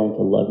how you're going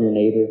to love your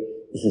neighbor.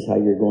 This is how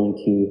you're going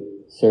to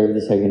serve.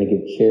 This is how you're going to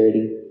give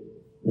charity.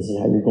 This is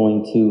how you're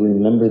going to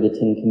remember the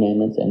 10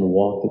 Commandments and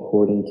walk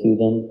according to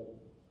them.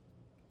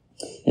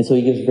 And so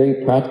he gives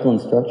very practical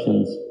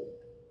instructions.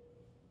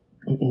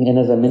 And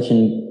as I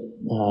mentioned,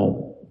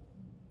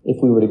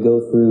 if we were to go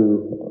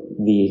through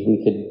these,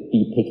 we could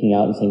be picking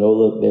out and saying, oh,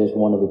 look, there's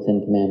one of the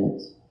 10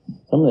 Commandments.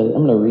 So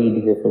I'm going to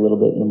read here for a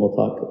little bit, and then we'll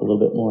talk a little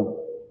bit more.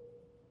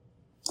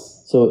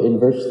 So in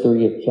verse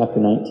 3 of chapter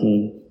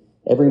 19,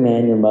 every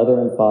man your mother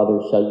and father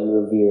shall you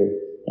revere,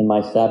 and my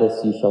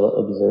Sabbaths you shall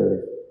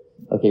observe.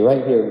 Okay,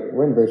 right here,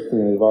 we're in verse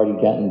 3, and we've already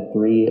gotten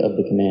 3 of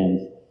the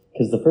commands.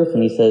 Because the first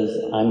one, he says,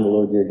 I'm the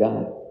Lord your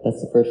God.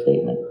 That's the first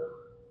statement,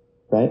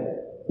 right?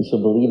 You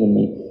shall believe in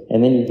me.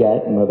 And then you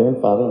got mother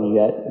and father, and you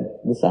got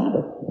the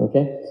Sabbath,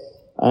 okay?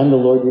 I am the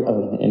Lord your,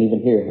 and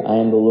even here, I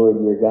am the Lord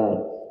your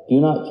God. Do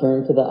not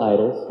turn to the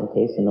idols,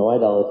 okay, so no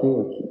idolatry,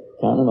 we're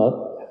counting them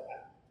up.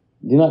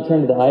 Do not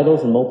turn to the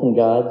idols and molten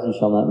gods you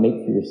shall not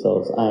make for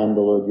yourselves. I am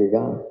the Lord your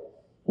God.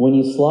 When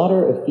you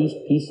slaughter a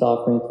peace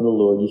offering to the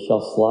Lord, you shall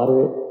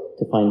slaughter it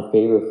to find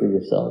favor for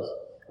yourselves.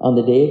 On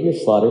the day of your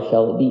slaughter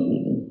shall it be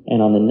eaten,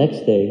 and on the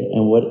next day,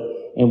 and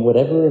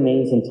whatever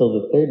remains until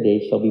the third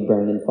day shall be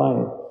burned in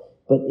fire.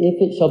 But if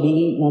it shall be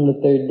eaten on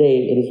the third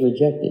day, it is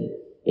rejected.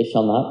 It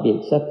shall not be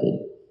accepted.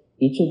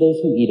 Each of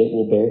those who eat it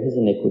will bear his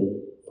iniquity.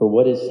 For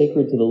what is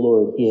sacred to the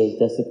Lord he has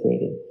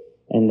desecrated,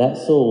 and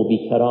that soul will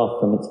be cut off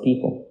from its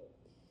people.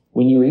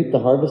 When you reap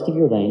the harvest of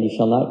your land, you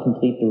shall not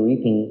complete your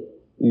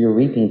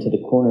reaping to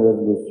the corner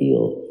of your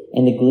field,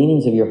 and the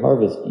gleanings of your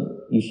harvest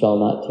you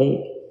shall not take.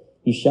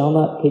 You shall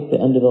not pick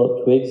the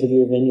undeveloped twigs of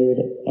your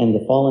vineyard, and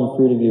the fallen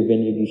fruit of your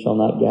vineyard you shall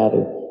not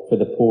gather. For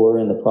the poor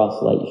and the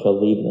proselyte you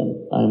shall leave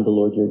them. I am the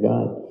Lord your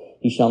God.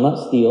 You shall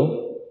not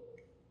steal.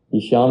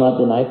 You shall not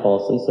deny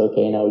falsely. So,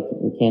 okay, now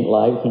we can't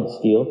lie, we can't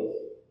steal.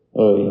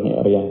 Oh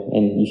yeah,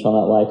 and you shall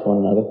not lie to one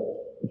another.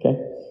 Okay?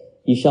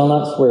 You shall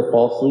not swear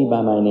falsely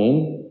by my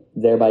name,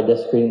 thereby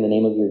desecrating the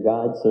name of your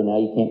God. So now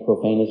you can't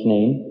profane his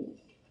name.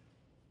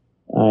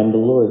 I am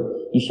the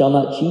Lord. You shall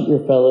not cheat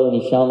your fellow,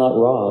 and you shall not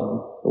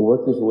rob. A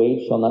worker's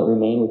wage shall not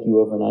remain with you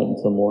overnight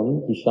until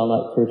morning. You shall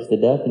not curse the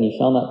deaf, and you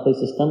shall not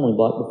place a stumbling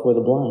block before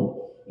the blind.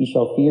 You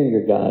shall fear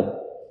your God.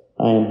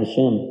 I am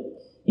Hashem.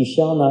 You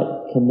shall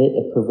not commit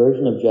a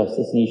perversion of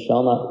justice, and you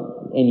shall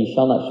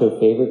not show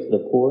favor to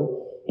the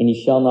poor, and you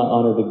shall not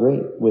honor the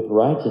great. With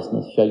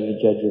righteousness shall you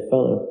judge your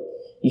fellow.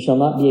 You shall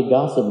not be a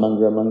gossip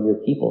monger among your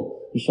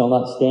people. You shall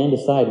not stand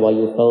aside while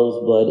your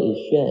fellow's blood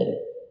is shed.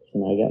 So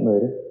now you got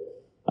murder.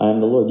 I am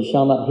the Lord. You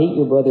shall not hate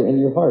your brother in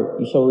your heart.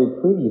 You shall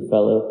reprove your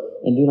fellow,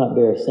 and do not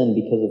bear a sin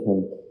because of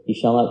him. You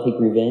shall not take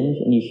revenge,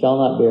 and you shall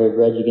not bear a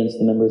grudge against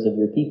the members of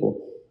your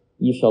people.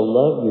 You shall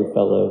love your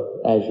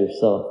fellow as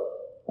yourself.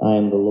 I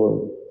am the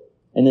Lord.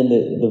 And then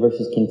the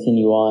verses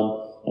continue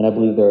on, and I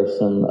believe there are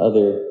some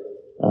other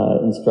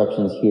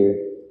instructions here,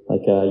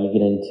 like you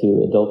get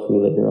into adultery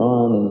later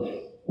on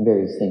and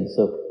various things.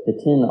 So the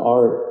 10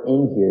 are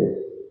in here,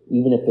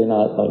 even if they're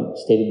not like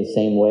stated the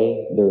same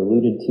way. They're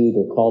alluded to,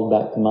 they're called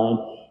back to mind.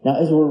 Now,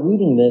 as we're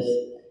reading this,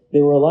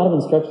 there were a lot of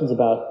instructions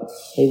about,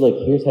 hey,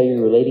 look, here's how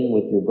you're relating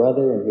with your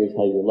brother, and here's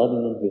how you're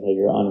loving them, here's how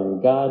you're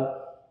honoring God.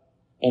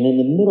 And in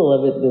the middle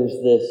of it, there's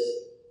this,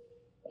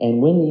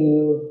 and when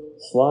you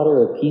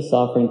slaughter a peace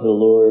offering to the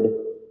Lord,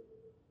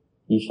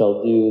 you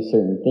shall do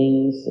certain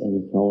things, and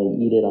you can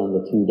only eat it on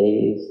the 2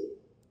 days.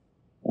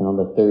 And on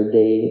the third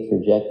day, it's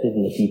rejected,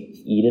 and if you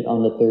eat it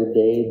on the third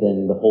day,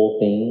 then the whole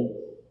thing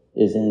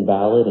is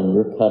invalid, and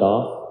you're cut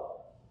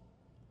off.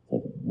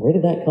 Like, where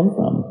did that come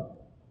from?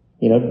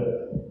 You know,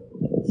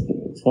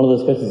 it's one of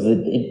those questions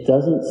that it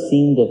doesn't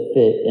seem to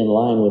fit in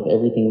line with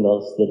everything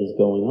else that is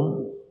going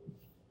on.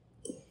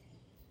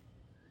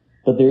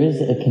 But there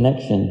is a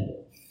connection,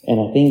 and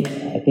I think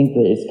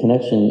that its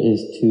connection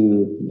is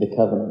to the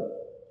covenant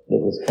that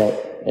was cut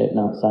at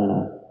Mount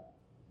Sinai.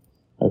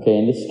 Okay,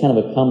 and this is kind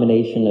of a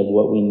combination of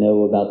what we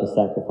know about the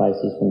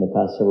sacrifices from the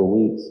past several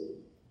weeks,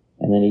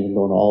 and then even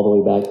going all the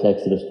way back to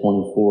Exodus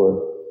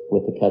 24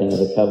 with the cutting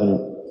of the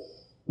covenant.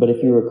 But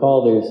if you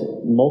recall, there's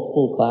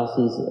multiple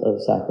classes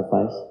of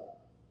sacrifice.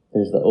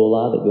 There's the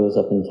olah that goes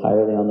up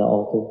entirely on the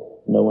altar.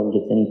 No one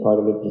gets any part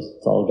of it, just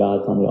it's all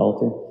God's on the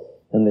altar.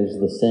 Then there's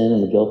the sin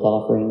and the guilt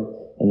offering.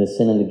 And the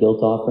sin and the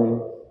guilt offering,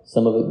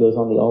 some of it goes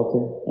on the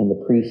altar, and the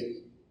priest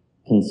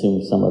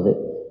consumes some of it.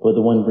 But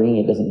the one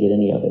bringing it doesn't get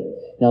any of it.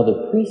 Now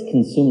the priest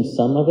consumes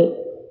some of it,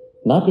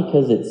 not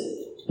because it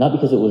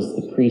was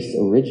the priest's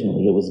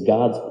originally. It was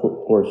God's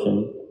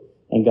portion.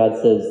 And God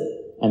says,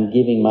 I'm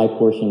giving my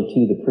portion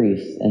to the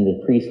priest, and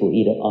the priest will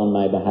eat it on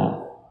my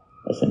behalf,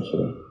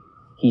 essentially.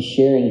 He's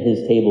sharing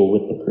his table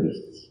with the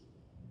priests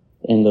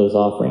in those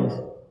offerings.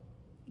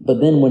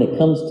 But then when it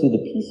comes to the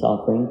peace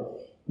offering,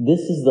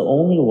 this is the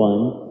only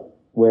one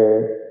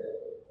where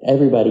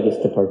everybody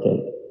gets to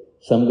partake.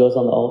 Some goes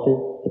on the altar,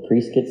 the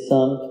priest gets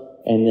some,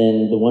 and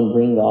then the one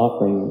bringing the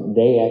offering,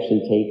 they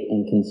actually take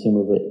and consume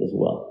of it as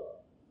well.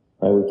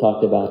 Right? We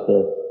talked about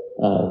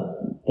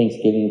the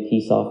Thanksgiving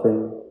peace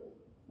offering.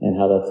 and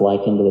how that's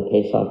likened to the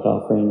Pesach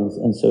offering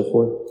and so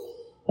forth.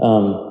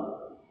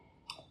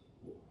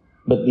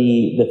 But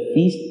the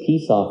feast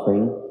peace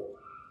offering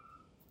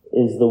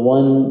is the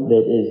one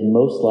that is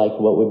most like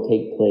what would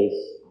take place.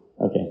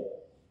 Okay,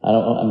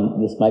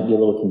 this might be a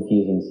little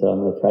confusing, so I'm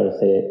going to try to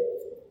say it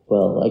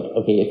well. Like,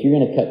 okay, if you're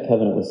going to cut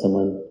covenant with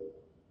someone,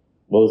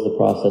 what was the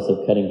process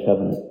of cutting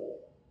covenant?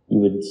 You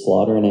would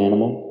slaughter an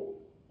animal,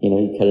 you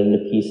cut it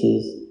into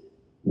pieces,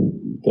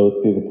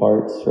 go through the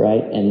parts,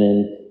 right? And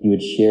then you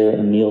would share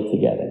a meal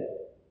together.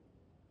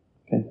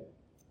 Okay?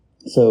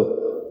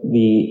 So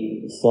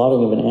the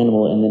slaughtering of an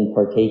animal and then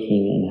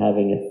partaking and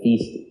having a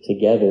feast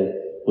together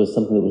was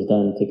something that was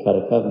done to cut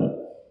a covenant.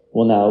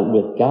 Well, now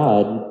with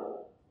God,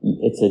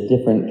 it's a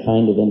different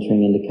kind of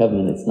entering into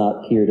covenant. It's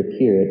not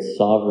peer-to-peer. It's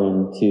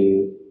sovereign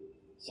to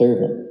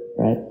servant,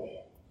 right?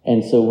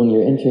 And so when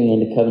you're entering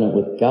into covenant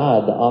with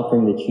God, the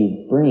offering that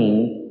you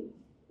bring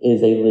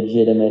is a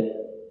legitimate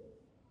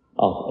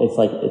offering.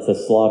 It's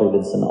a slaughter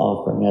that's an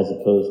offering as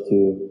opposed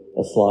to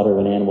a slaughter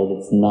of an animal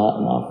that's not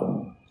an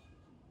offering.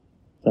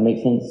 Does that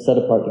make sense? Set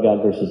apart to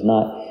God versus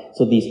not.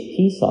 So these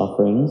peace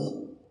offerings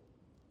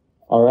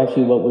are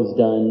actually what was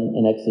done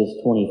in Exodus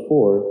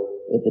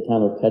 24 at the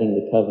time of cutting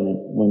the covenant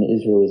when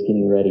Israel was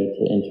getting ready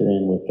to enter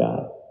in with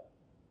God.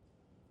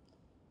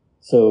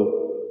 So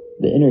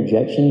the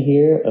interjection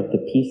here of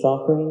the peace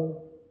offering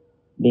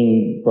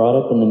being brought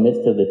up in the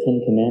midst of the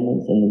Ten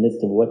Commandments, in the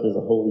midst of what does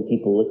a holy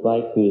people look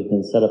like who has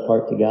been set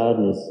apart to God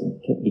and is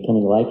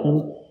becoming like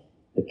Him,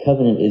 the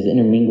covenant is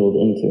intermingled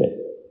into it.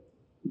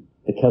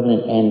 The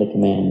covenant and the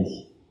commands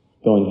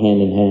going hand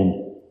in hand.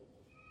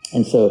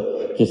 And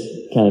so just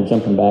kind of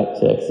jumping back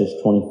to Exodus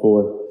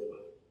 24.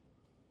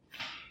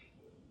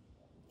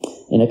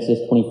 In Exodus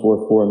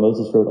 24:4,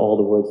 Moses wrote all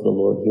the words of the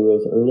Lord. He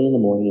rose early in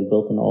the morning and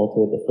built an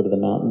altar at the foot of the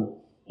mountain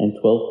and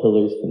 12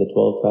 pillars for the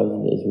 12 tribes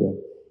of Israel.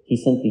 He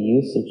sent the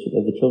youths of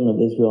the children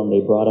of Israel, and they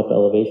brought up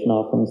elevation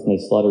offerings, and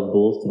they slaughtered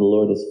bulls to the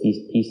Lord as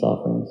peace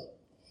offerings.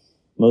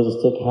 Moses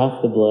took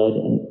half the blood,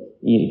 and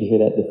you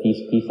hear that, the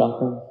feast peace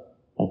offerings?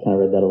 I kind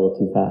of read that a little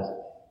too fast.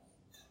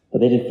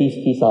 But they did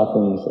feast peace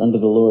offerings unto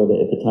the Lord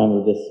at the time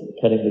of this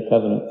cutting the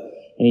covenant.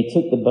 And he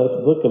took the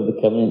book of the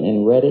covenant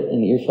and read it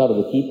in the earshot of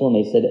the people, and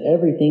they said,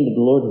 everything that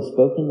the Lord has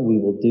spoken we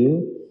will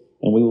do,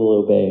 and we will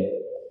obey.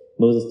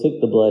 Moses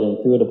took the blood and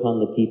threw it upon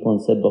the people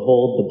and said,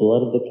 behold, the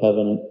blood of the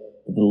covenant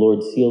that the Lord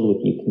sealed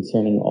with you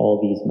concerning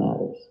all these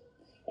matters.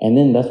 And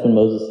then that's when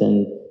Moses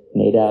and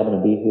Nadab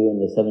and Abihu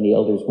and the 70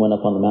 elders went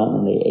up on the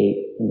mountain and they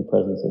ate in the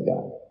presence of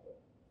God.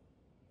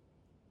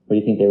 What do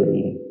you think they were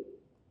eating?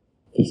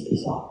 Feast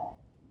peace offering.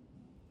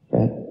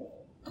 Right?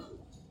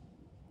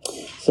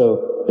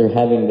 So they're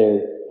having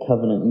their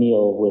covenant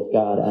meal with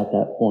God at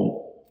that point.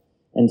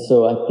 And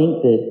so I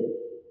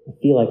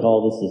feel like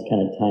all this is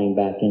kind of tying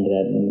back into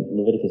that, and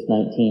Leviticus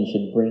 19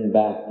 should bring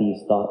back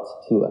these thoughts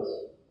to us.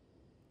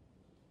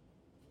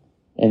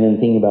 And then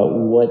thinking about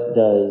what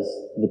does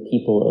the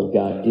people of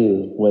God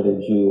do, whether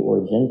Jew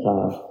or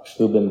Gentile,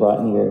 who have been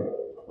brought near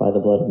by the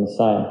blood of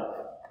Messiah.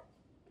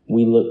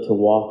 We look to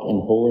walk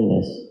in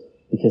holiness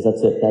because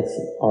that's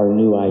our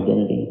new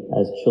identity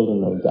as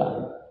children of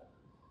God,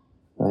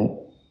 right?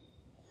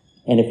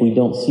 And if we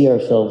don't see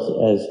ourselves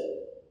as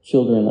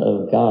children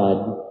of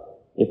God,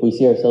 if we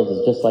see ourselves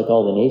as just like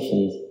all the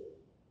nations,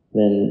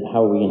 then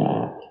how are we going to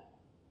act?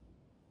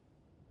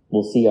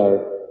 We'll see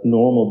our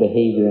normal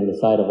behavior in the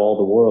sight of all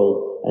the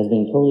world as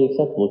being totally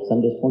acceptable because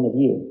I'm just one of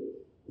you.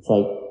 It's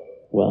like,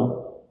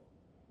 well,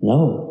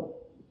 no.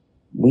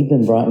 We've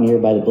been brought near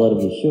by the blood of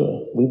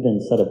Yeshua. We've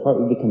been set apart.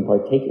 We've become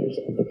partakers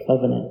of the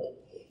covenant.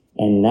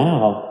 And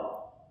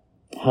now,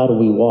 how do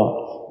we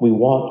walk? We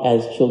walk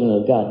as children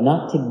of God,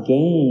 not to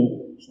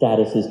gain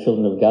status as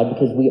children of God,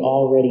 because we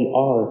already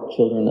are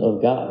children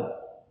of God.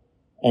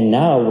 And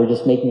now we're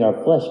just making our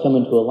flesh come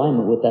into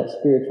alignment with that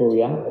spiritual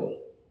reality.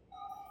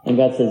 And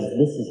God says,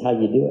 this is how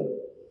you do it.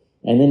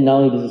 And then not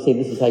only does He say,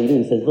 this is how you do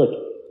it, He says, look,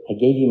 I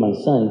gave you my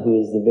Son,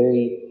 who is the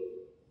very,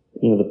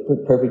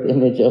 the perfect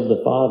image of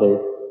the Father,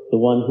 the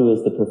one who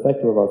is the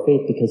perfecter of our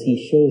faith, because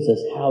He shows us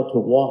how to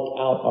walk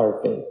out our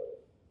faith.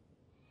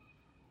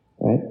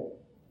 Right?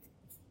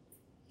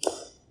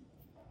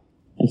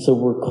 And so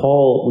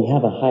we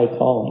have a high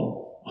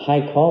calling.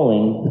 High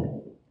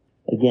calling,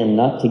 again,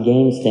 not to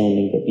gain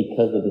standing, but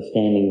because of the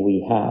standing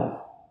we have.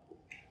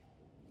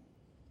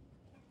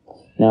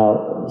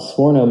 Now,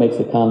 Sforno makes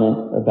a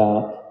comment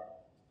about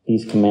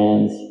these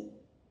commands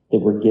that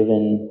were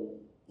given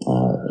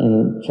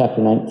in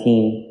chapter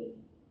 19.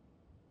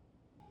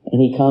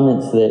 And he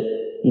comments that,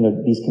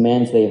 these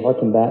commands, they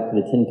harken back to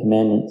the Ten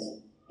Commandments.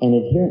 And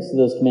adherence to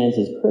those commands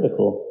is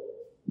critical,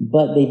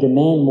 but they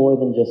demand more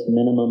than just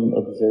minimum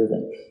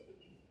observance.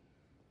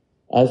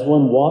 As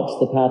one walks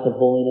the path of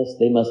holiness,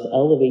 they must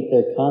elevate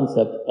their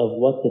concept of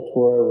what the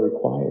Torah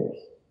requires.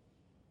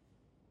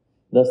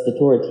 Thus, the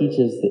Torah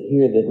teaches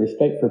that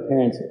respect for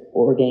parents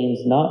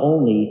ordains not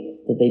only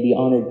that they be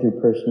honored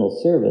through personal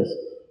service,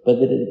 but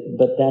that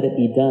it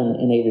be done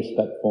in a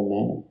respectful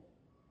manner.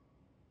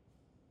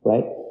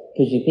 Right?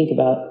 Because you think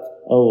about,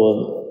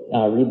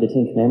 read the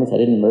Ten Commandments, I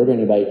didn't murder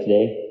anybody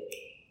today.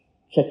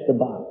 check the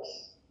box,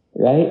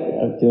 right?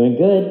 I'm doing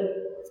good.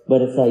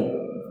 But it's like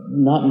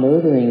not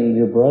murdering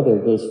your brother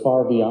goes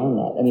far beyond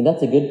that. I mean,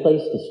 that's a good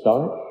place to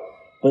start.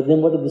 But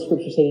then what did the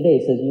scripture say today?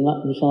 It says, you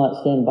shall not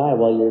stand by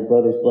while your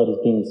brother's blood is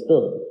being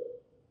spilled.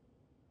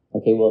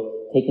 Okay, well,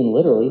 taken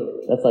literally,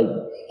 that's like,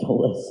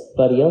 don't let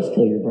somebody else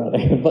kill your brother.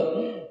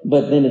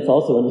 But then it's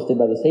also understood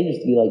by the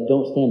sages to be like,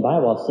 don't stand by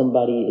while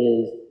somebody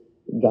is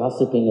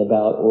gossiping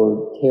about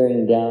or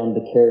tearing down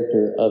the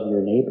character of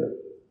your neighbor.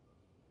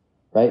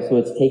 Right? So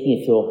it's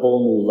taking it to a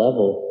whole new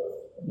level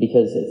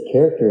because it's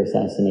character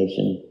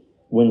assassination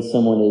when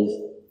someone is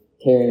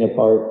tearing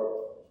apart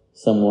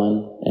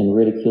someone and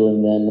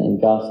ridiculing them and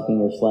gossiping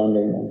or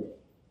slandering them.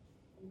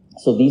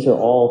 So these are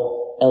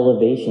all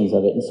elevations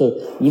of it. And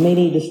so you may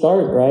need to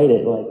start, right,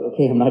 at like,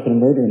 okay, I'm not going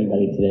to murder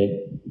anybody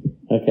today.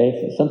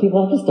 Okay? So some people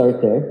have to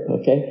start there,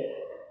 okay?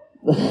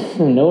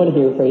 No one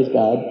here, praise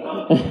God.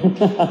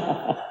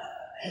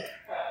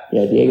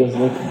 Yeah, Diego's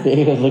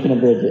looking at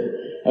Bridget.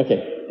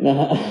 Okay.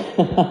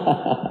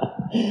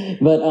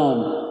 But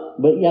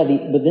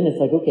then it's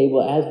like, okay,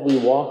 well, as we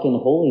walk in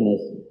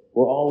holiness,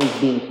 we're always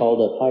being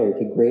called up higher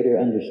to greater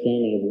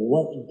understanding of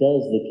what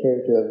does the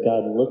character of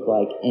God look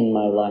like in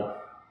my life?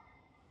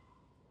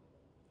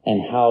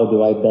 And how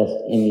do I best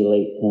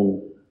emulate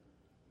Him?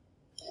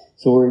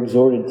 So we're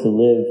exhorted to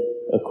live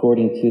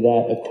according to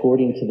that,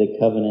 according to the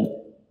covenant.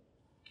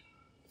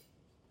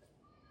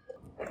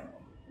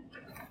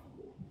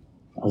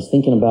 I was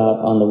thinking about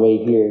on the way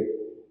here,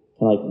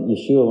 kind of like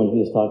Yeshua when He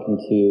was talking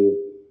to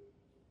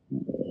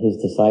His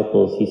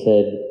disciples, He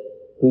said,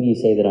 who do you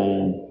say that I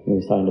am? He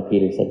was talking to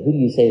Peter. He said, who do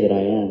you say that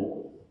I am?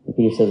 And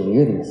Peter says, well,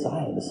 you're the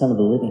Messiah, the Son of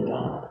the living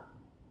God.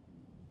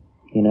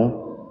 You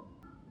know?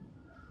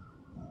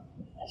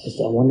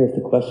 I wonder if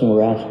the question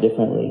were asked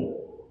differently.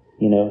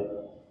 You know?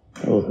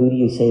 Well, who do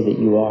you say that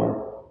you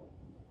are?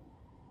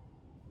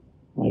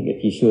 Like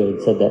if Yeshua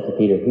had said that to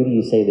Peter, who do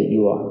you say that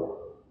you are?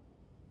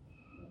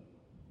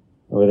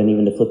 Or then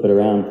even to flip it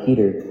around,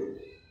 Peter,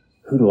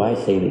 who do I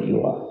say that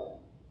you are?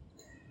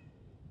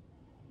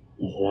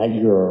 He said,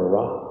 you're a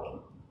rock.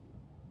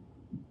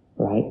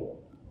 Right?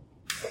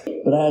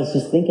 But I was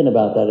just thinking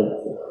about that.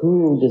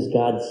 Who does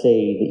God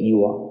say that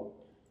you are?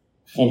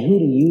 And who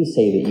do you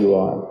say that you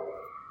are?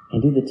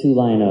 And do the two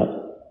line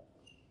up?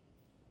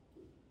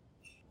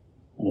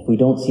 And if we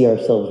don't see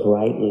ourselves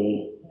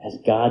rightly as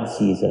God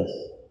sees us,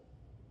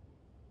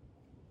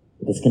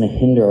 it's going to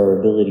hinder our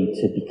ability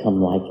to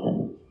become like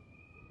Him,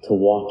 to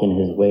walk in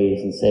His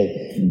ways and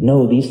say,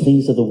 no, these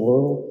things of the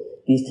world,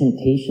 these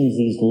temptations,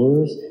 these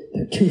lures,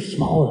 they're too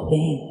small a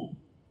thing.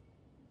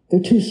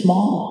 They're too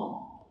small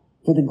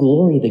for the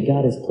glory that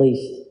God has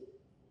placed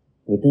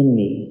within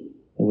me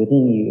and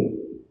within you.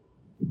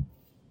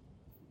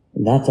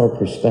 And that's our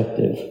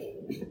perspective.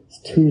 It's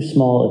too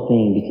small a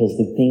thing because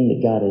the thing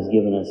that God has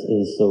given us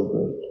is so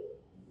great.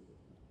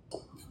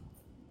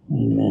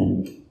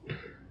 Amen.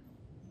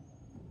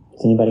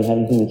 Does anybody have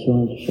anything that you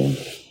wanted to share?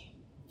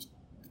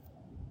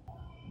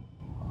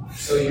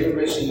 So you're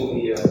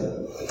mentioning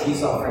the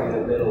peace offering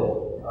in the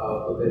middle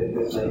of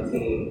Leviticus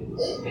 19,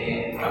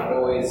 and I've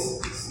always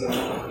seen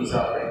the peace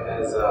offering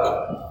as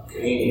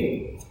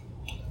communion.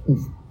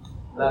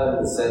 Not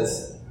in the sense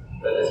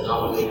that it's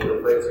commonly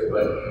referred to,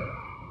 but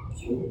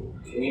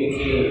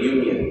communicating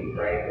union,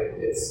 right?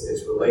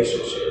 It's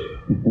relationship,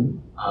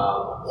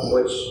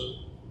 which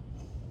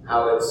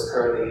how it's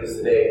currently used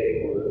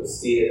today, people would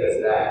see it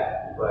as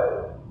that,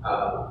 but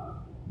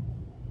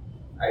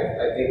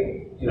I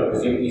think,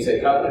 because you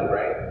said covenant,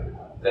 right?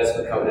 That's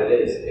what covenant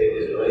is. It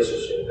is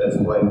relationship. That's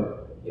what,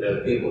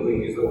 the people who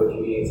use the word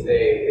communion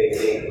today, they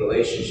think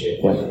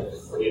relationship. When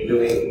you're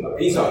doing a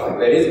peace offering,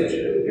 that is what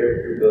you're doing.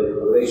 You're building a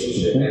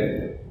relationship.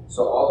 And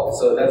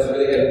so that's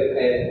really,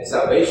 and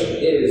salvation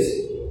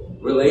is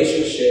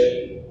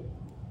relationship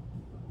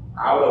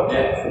out of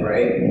death,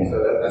 right?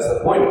 So that's the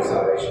point of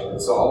salvation.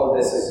 And so all of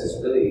this is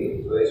just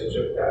really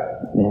relationship with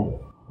God.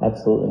 Yeah,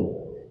 absolutely.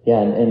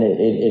 Yeah, and it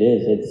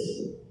is.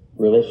 It's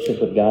relationship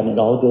with God, and it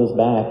all goes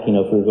back,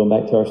 if we're going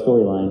back to our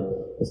storyline,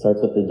 it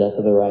starts with the death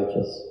of the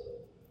righteous,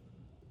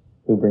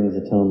 who brings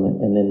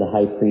atonement, and then the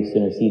high priest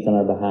intercedes on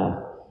our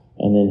behalf,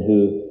 and then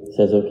who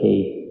says,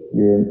 okay,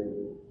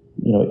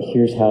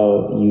 here's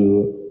how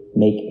you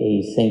make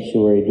a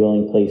sanctuary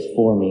dwelling place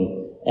for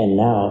me, and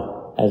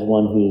now, as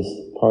one who's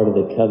part of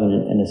the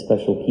covenant and a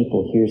special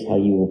people, here's how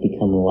you will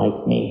become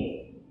like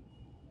me.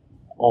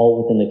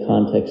 All within the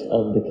context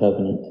of the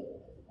covenant.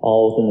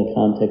 All within the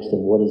context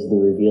of what is the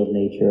revealed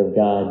nature of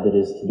God that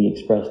is to be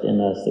expressed in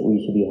us, that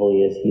we should be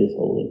holy as He is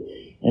holy.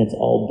 And it's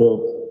all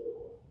built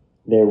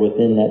there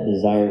within that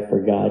desire for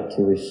God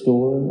to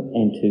restore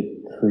and to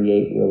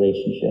create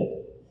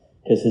relationship.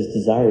 Because His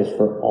desire is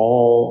for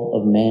all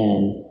of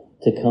man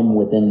to come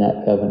within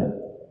that covenant.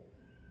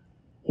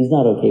 He's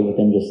not okay with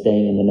them just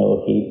staying in the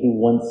know. He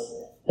wants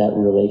that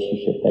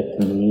relationship, that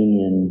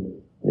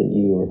communion that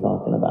you were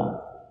talking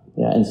about.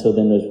 Yeah, and so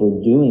then as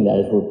we're doing that,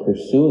 as we're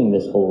pursuing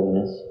this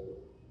holiness,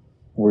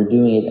 we're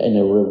doing it in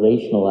a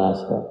relational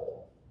aspect,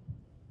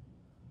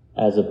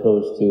 as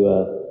opposed to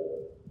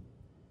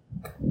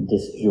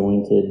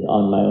disjointed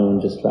on my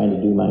own, just trying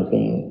to do my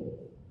thing.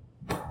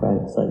 Right?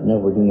 It's like, no,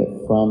 we're doing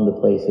it from the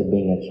place of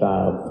being a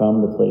child,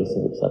 from the place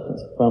of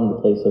acceptance, from the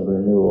place of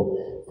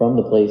renewal, from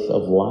the place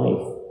of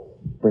life,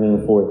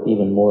 bringing forth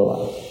even more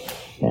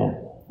life. Yeah,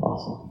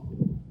 awesome.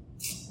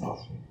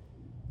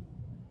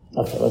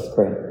 Okay, let's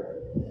pray.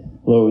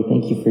 Lord, we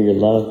thank you for your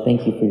love.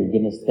 Thank you for your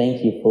goodness.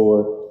 Thank you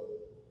for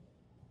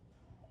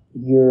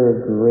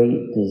your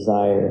great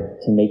desire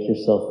to make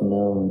yourself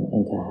known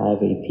and to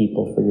have a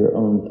people for your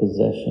own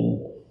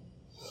possession,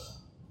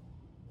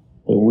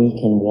 that we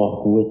can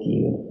walk with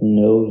you,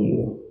 know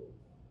you,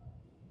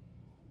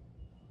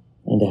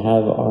 and to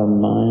have our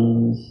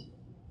minds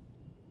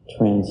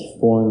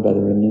transformed by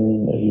the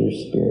renewing of your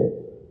Spirit.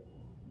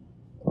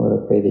 Lord,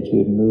 I pray that you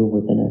would move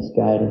within us,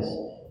 guide us,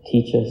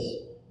 teach us,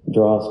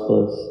 draw us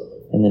close.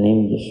 In the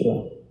name of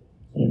Yeshua,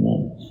 amen.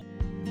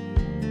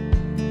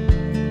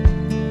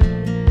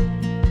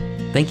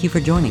 Thank you for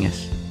joining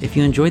us. If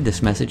you enjoyed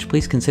this message,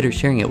 please consider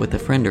sharing it with a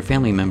friend or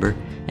family member,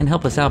 and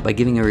help us out by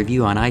giving a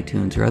review on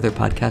iTunes or other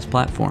podcast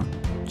platform.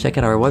 Check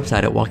out our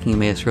website at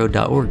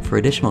walkingemmausroad.org for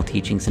additional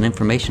teachings and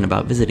information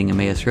about visiting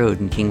Emmaus Road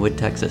in Kingwood,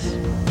 Texas.